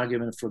to hear an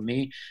argument from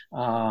me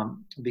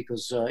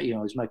because, you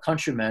know, he's my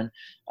countryman.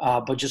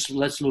 But just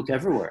let's look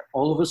everywhere.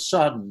 All of a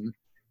sudden,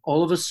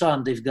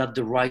 they've got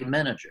the right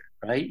manager,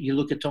 right? You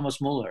look at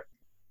Thomas Muller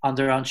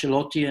under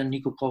Ancelotti and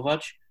Niko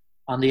Kovac,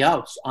 on the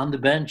outs, on the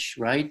bench,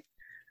 right?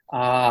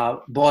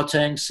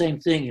 Boateng, same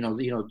thing. You know,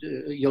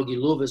 Jogi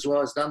Löw as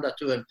well has done that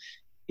to him.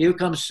 Here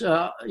comes,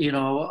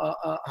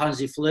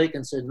 Hansi Flick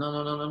and said,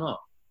 no.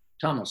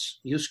 Thomas,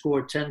 you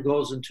scored 10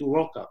 goals in 2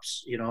 World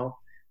Cups, you know.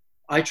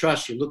 I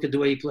trust you. Look at the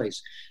way he plays.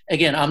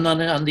 Again, I'm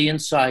not on the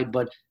inside,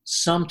 but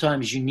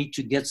sometimes you need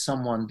to get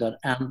someone that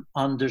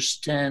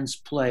understands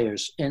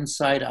players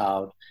inside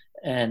out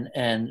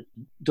and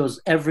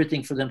does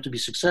everything for them to be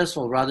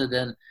successful, rather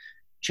than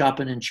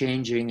chopping and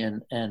changing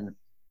and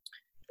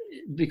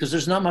because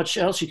there's not much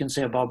else you can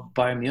say about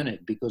Bayern Munich,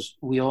 because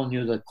we all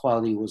knew that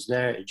quality was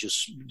there.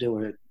 They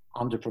were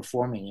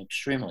underperforming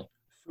extremely.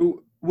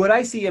 So what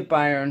I see at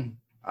Bayern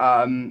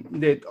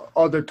that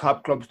other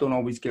top clubs don't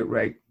always get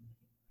right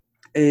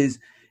is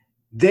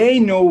they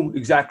know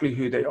exactly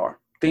who they are.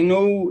 They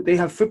know they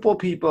have football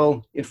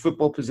people in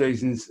football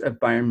positions at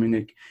Bayern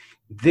Munich.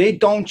 They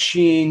don't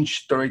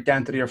change their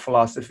identity or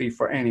philosophy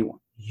for anyone.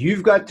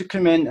 You've got to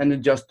come in and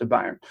adjust to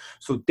Bayern.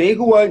 So they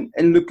go out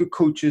and look at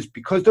coaches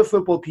because they're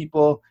football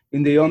people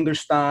and they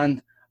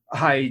understand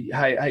how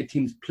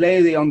teams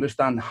play. They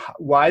understand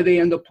why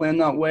they end up playing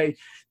that way.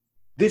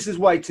 This is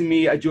why, to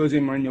me, a Jose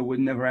Mourinho would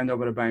never end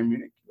up at a Bayern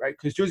Munich, right?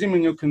 Because Jose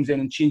Mourinho comes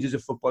in and changes a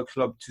football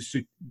club to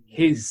suit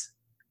his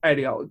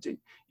ideology.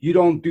 You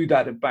don't do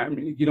that at Bayern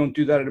Munich. You don't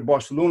do that at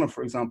Barcelona,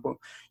 for example.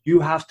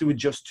 You have to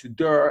adjust to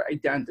their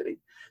identity.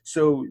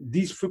 So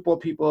these football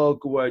people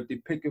go out, they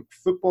pick a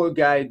football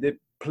guy that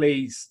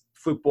plays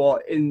football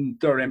in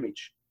their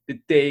image that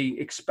they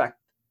expect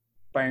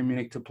Bayern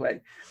Munich to play.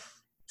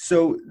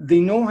 So they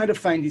know how to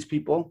find these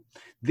people.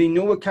 They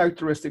know what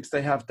characteristics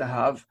they have to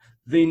have.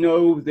 They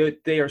know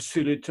that they are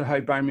suited to how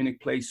Bayern Munich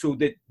plays, so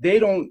that they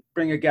don't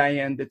bring a guy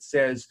in that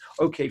says,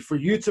 okay, for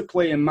you to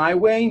play in my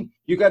way,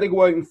 you got to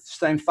go out and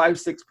sign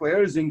 5-6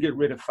 players and get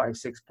rid of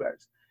 5-6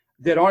 players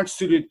that aren't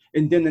suited.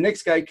 And then the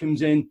next guy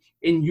comes in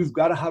and you've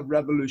got to have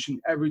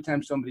revolution every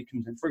time somebody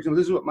comes in. For example,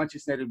 this is what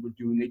Manchester United were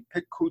doing. They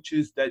pick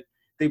coaches that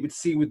they would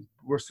see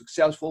were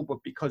successful, but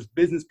because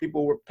business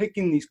people were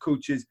picking these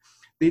coaches,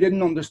 they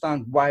didn't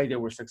understand why they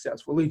were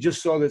successful. They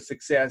just saw the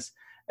success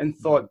and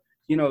thought,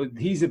 you know,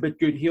 he's a bit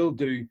good, he'll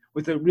do,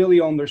 without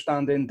really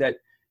understanding that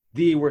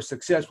they were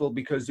successful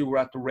because they were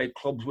at the right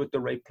clubs with the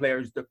right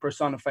players that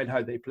personified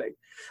how they play.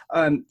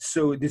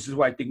 So this is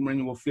why I think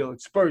Mourinho will fail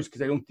at Spurs,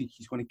 because I don't think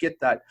he's going to get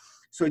that.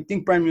 So I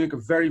think Bayern Munich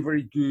are very,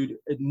 very good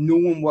at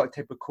knowing what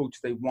type of coach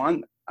they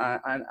want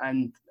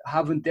and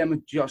having them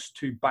adjust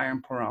to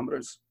Bayern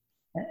parameters.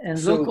 And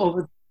so, look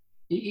over,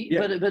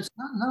 but it's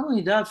not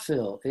only that,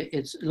 Phil.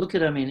 It's look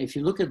at. I mean, if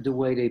you look at the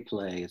way they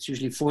play, it's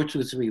usually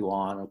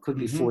 4-2-3-1, or it could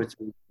be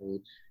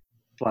 4-3-3.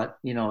 But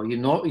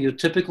your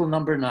typical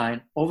number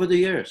 9 over the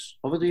years.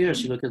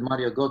 You look at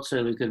Mario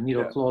Götze, look at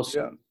Miro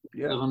Klose,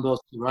 Lewandowski,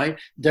 right?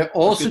 They're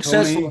all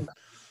successful. Tony.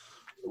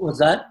 What's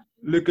that?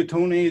 Look at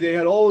Tony. They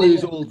had all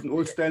these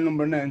old style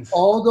number 9s.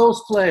 All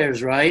those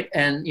players, right?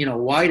 And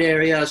wide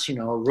areas.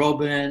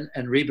 Robben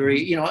and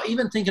Ribéry.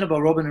 Even thinking about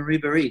Robben and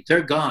Ribéry,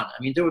 they're gone.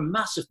 I mean, they were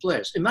massive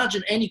players.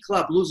 Imagine any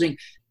club losing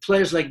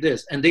players like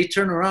this, and they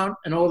turn around,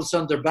 and all of a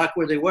sudden they're back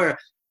where they were,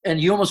 and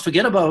you almost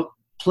forget about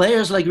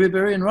players like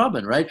Ribéry and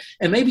Robben, right?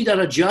 And maybe that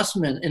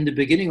adjustment in the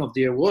beginning of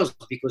the year was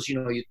because,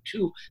 you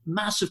two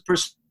massive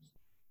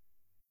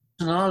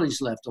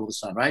personalities left all of a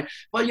sudden, right?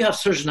 But you have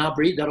Serge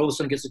Gnabry that all of a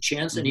sudden gets a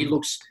chance, and he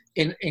looks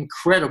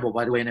incredible,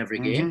 by the way, in every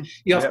game.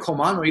 You have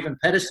Coman or even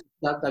Pettis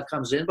that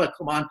comes in, but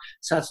Coman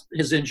has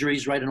his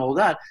injuries, right, and all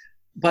that.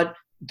 But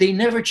they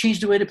never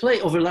changed the way they play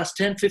over the last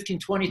 10, 15,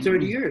 20,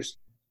 30 years.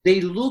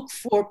 They look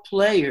for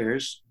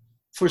players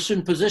for a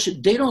certain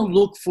position. They don't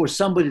look for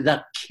somebody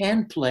that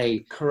can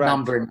play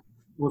number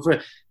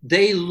 9.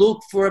 They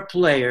look for a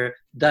player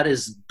that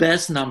is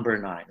best number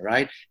 9,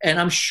 right? And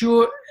I'm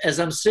sure as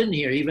I'm sitting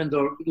here, even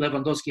though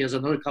Lewandowski has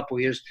another couple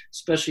of years,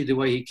 especially the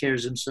way he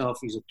carries himself,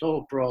 he's a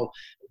total pro,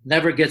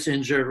 never gets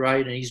injured,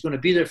 right? And he's going to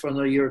be there for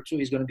another year or two.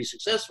 He's going to be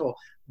successful.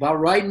 But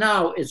right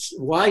now, it's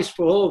wise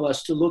for all of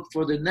us to look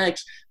for the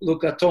next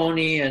Luca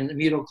Toni and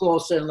Miro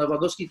Klose and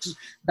Lewandowski.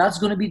 That's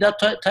going to be that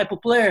type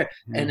of player.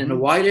 And in the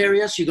wide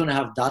areas, you're going to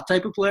have that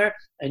type of player.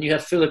 And you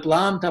have Philipp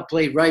Lahm that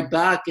played right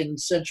back in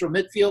central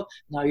midfield.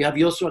 Now you have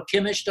Joshua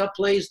Kimmich that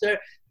plays there.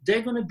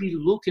 They're going to be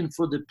looking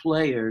for the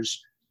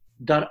players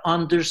that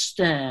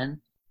understand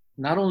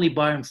not only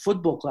Bayern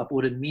Football Club,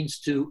 what it means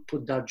to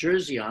put that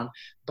jersey on,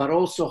 but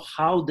also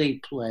how they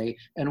play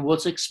and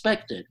what's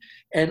expected.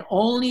 And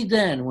only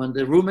then, when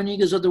the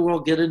Rummenigges of the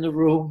world get in the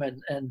room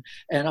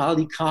and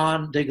Ali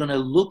Khan, they're going to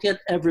look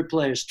at every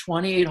player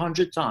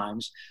 2,800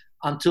 times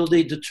until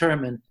they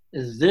determine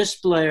this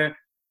player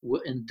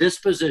in this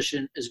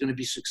position is going to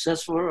be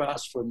successful for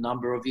us for a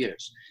number of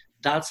years.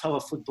 That's how a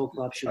football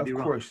club should be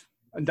run. Of course.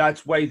 And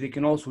that's why they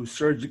can also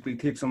surgically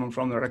take someone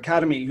from their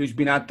academy who's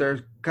been at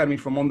their academy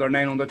from under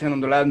 9, under 10,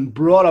 under 11,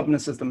 brought up in the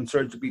system, and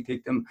surgically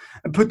take them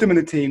and put them in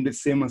a team that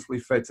seamlessly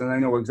fits. And I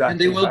know exactly.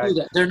 And they will do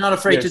that. They're not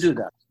afraid to do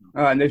that.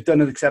 And they've done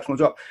an exceptional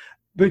job.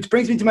 Which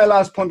brings me to my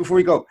last point before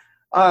we go.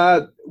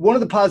 One of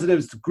the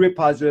positives, the great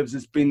positives,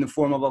 has been the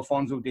form of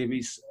Alphonso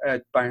Davies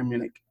at Bayern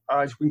Munich.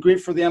 It's been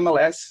great for the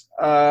MLS.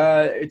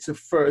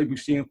 We've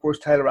seen, of course,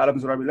 Tyler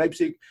Adams at RB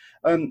Leipzig.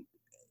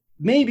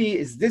 Maybe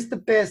is this the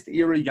best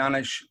era,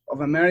 Janis, of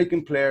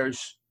American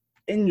players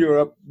in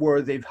Europe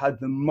where they've had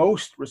the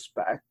most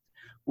respect,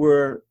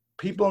 where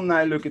people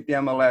now look at the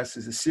MLS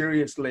as a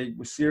serious league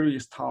with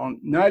serious talent,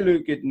 now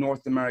look at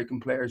North American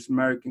players,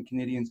 American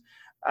Canadians,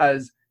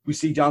 as we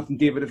see Jonathan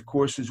David, of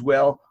course, as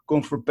well,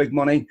 going for big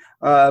money.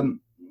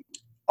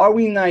 Are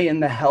we now in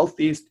the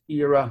healthiest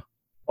era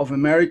of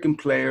American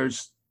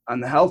players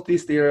and the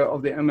healthiest era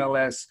of the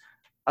MLS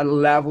at a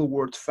level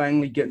where it's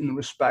finally getting the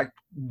respect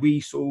we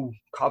so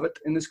covet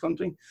in this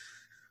country?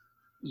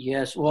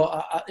 Yes.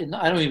 Well,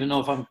 I don't even know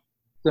if I'm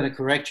going to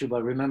correct you,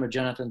 but remember,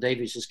 Jonathan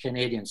Davies is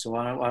Canadian, so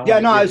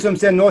as I'm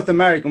saying, North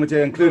American, which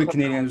I included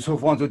Canadians, so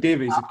Alphonso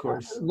Davies, of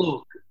course.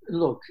 Look.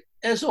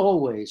 As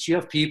always, you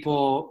have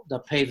people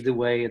that paved the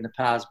way in the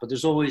past, but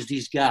there's always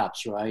these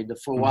gaps, right?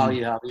 For a while,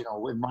 you have,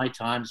 in my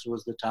times,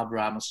 was the Tab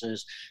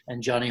Ramoses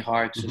and Johnny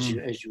Harts, as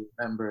you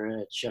remember,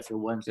 at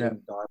Sheffield Wednesday.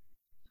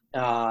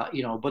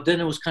 But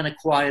then it was kind of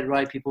quiet,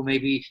 right? People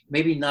maybe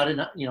not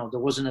there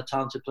wasn't a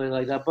talented player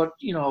like that, but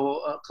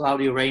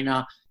Claudio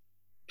Reyna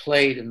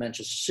played in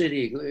Manchester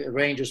City,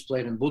 Rangers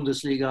played in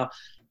Bundesliga,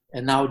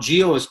 and now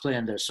Gio is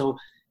playing there. So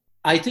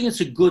I think it's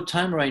a good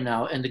time right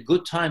now, and the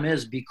good time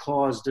is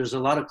because there's a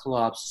lot of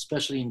clubs,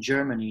 especially in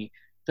Germany,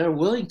 that are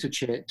willing to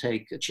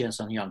take a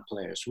chance on young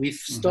players. We've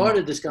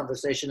started this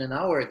conversation an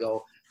hour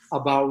ago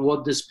about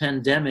what this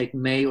pandemic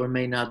may or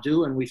may not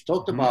do, and we've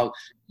talked about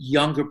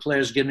younger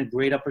players getting a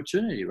great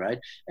opportunity, right?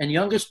 And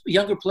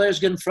younger players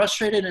getting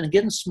frustrated and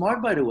getting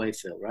smart, by the way,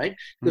 Phil, right?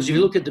 Because if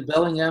you look at the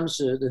Bellinghams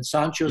and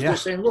Sanchos, they're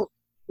saying, look,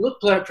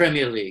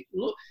 Premier League.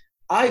 Look,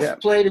 I've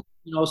played,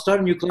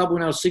 started a new club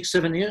when I was 6,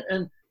 7 years,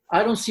 and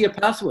I don't see a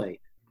pathway.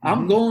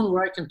 I'm going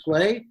where I can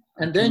play,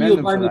 and then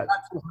you'll buy me back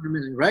for 100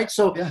 million, right?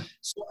 So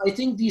I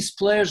think these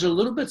players are a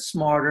little bit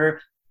smarter.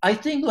 I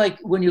think, like,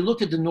 when you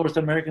look at the North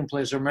American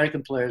players or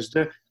American players,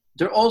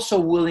 they're also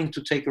willing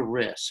to take a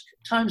risk.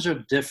 Times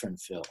are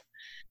different, Phil,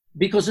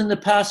 because in the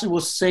past it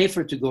was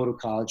safer to go to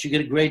college. You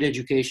get a great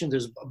education.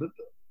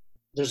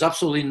 There's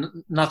absolutely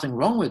nothing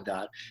wrong with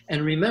that.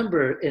 And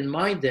remember, in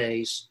my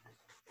days,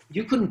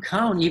 you couldn't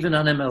count even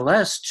on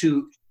MLS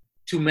to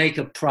to make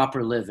a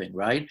proper living,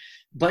 right?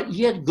 But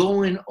yet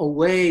going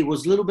away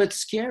was a little bit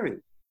scary.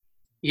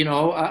 You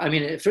know, I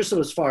mean, first of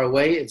all, it's far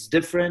away. It's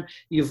different.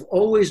 You've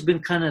always been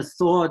kind of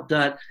thought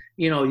that,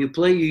 you know, you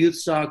play your youth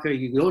soccer,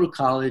 you go to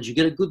college, you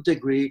get a good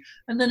degree,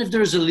 and then if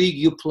there's a league,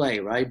 you play,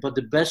 right? But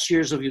the best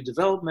years of your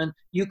development,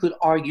 you could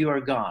argue, are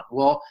gone.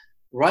 Well,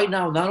 right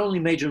now, not only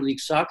Major League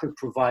Soccer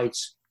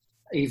provides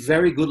a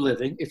very good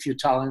living if you're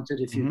talented,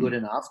 if you're good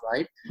enough,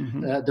 right?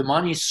 The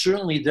money is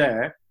certainly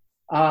there.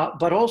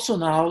 But also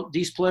now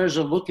these players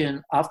are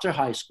looking after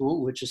high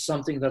school, which is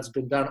something that's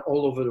been done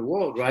all over the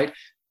world, right?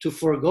 To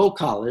forego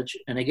college.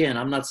 And again,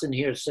 I'm not sitting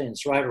here saying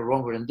it's right or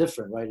wrong or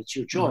indifferent, right? It's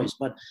your choice.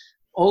 But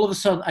all of a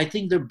sudden, I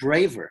think they're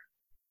braver.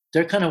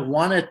 They kind of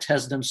want to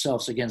test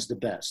themselves against the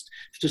best.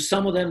 To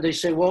some of them, they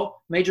say,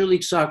 well, Major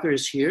League Soccer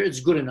is here. It's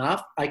good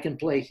enough. I can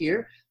play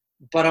here.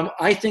 But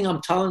I think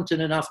I'm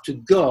talented enough to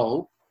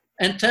go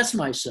and test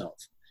myself.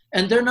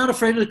 And they're not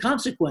afraid of the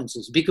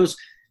consequences, because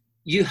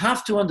you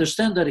have to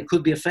understand that it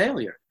could be a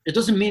failure. It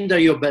doesn't mean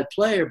that you're a bad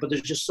player, but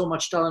there's just so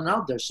much talent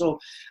out there. So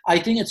I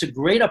think it's a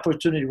great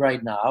opportunity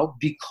right now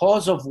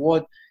because of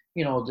what,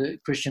 you know, the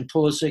Christian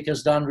Pulisic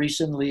has done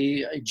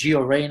recently.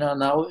 Gio Reyna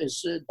now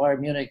is at Bayern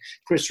Munich.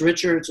 Chris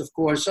Richards, of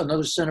course,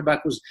 another center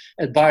back, was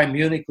at Bayern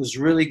Munich, was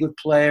a really good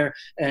player.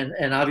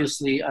 And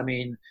obviously, I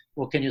mean,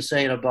 what can you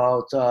say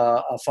about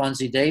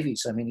Fonzie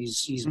Davies? I mean,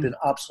 he's been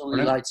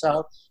absolutely lights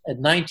out. At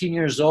 19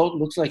 years old,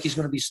 looks like he's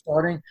going to be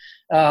starting,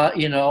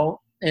 you know,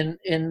 in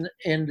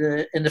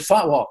the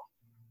final. Well,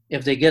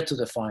 if they get to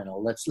the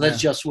final, let's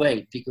just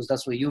wait, because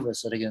that's what Juve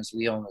said against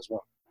Lyon as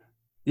well.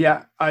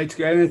 Yeah, I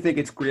think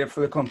it's great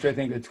for the country. I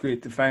think it's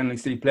great to finally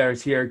see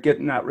players here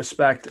getting that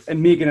respect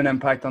and making an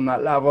impact on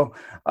that level.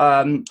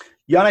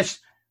 Janis,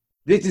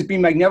 this has been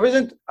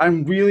magnificent.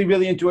 I'm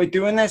really enjoyed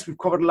doing this. We've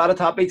covered a lot of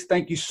topics.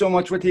 Thank you so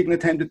much for taking the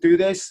time to do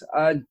this.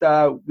 And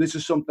this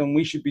is something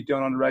we should be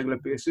doing on a regular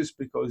basis,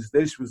 because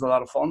this was a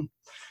lot of fun.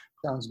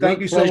 Sounds good.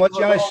 Thank you so much,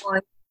 Janis.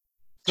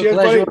 Cheers,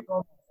 buddy.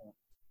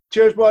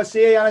 Cheers, boys.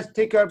 See you, Janis.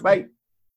 Take care. Bye.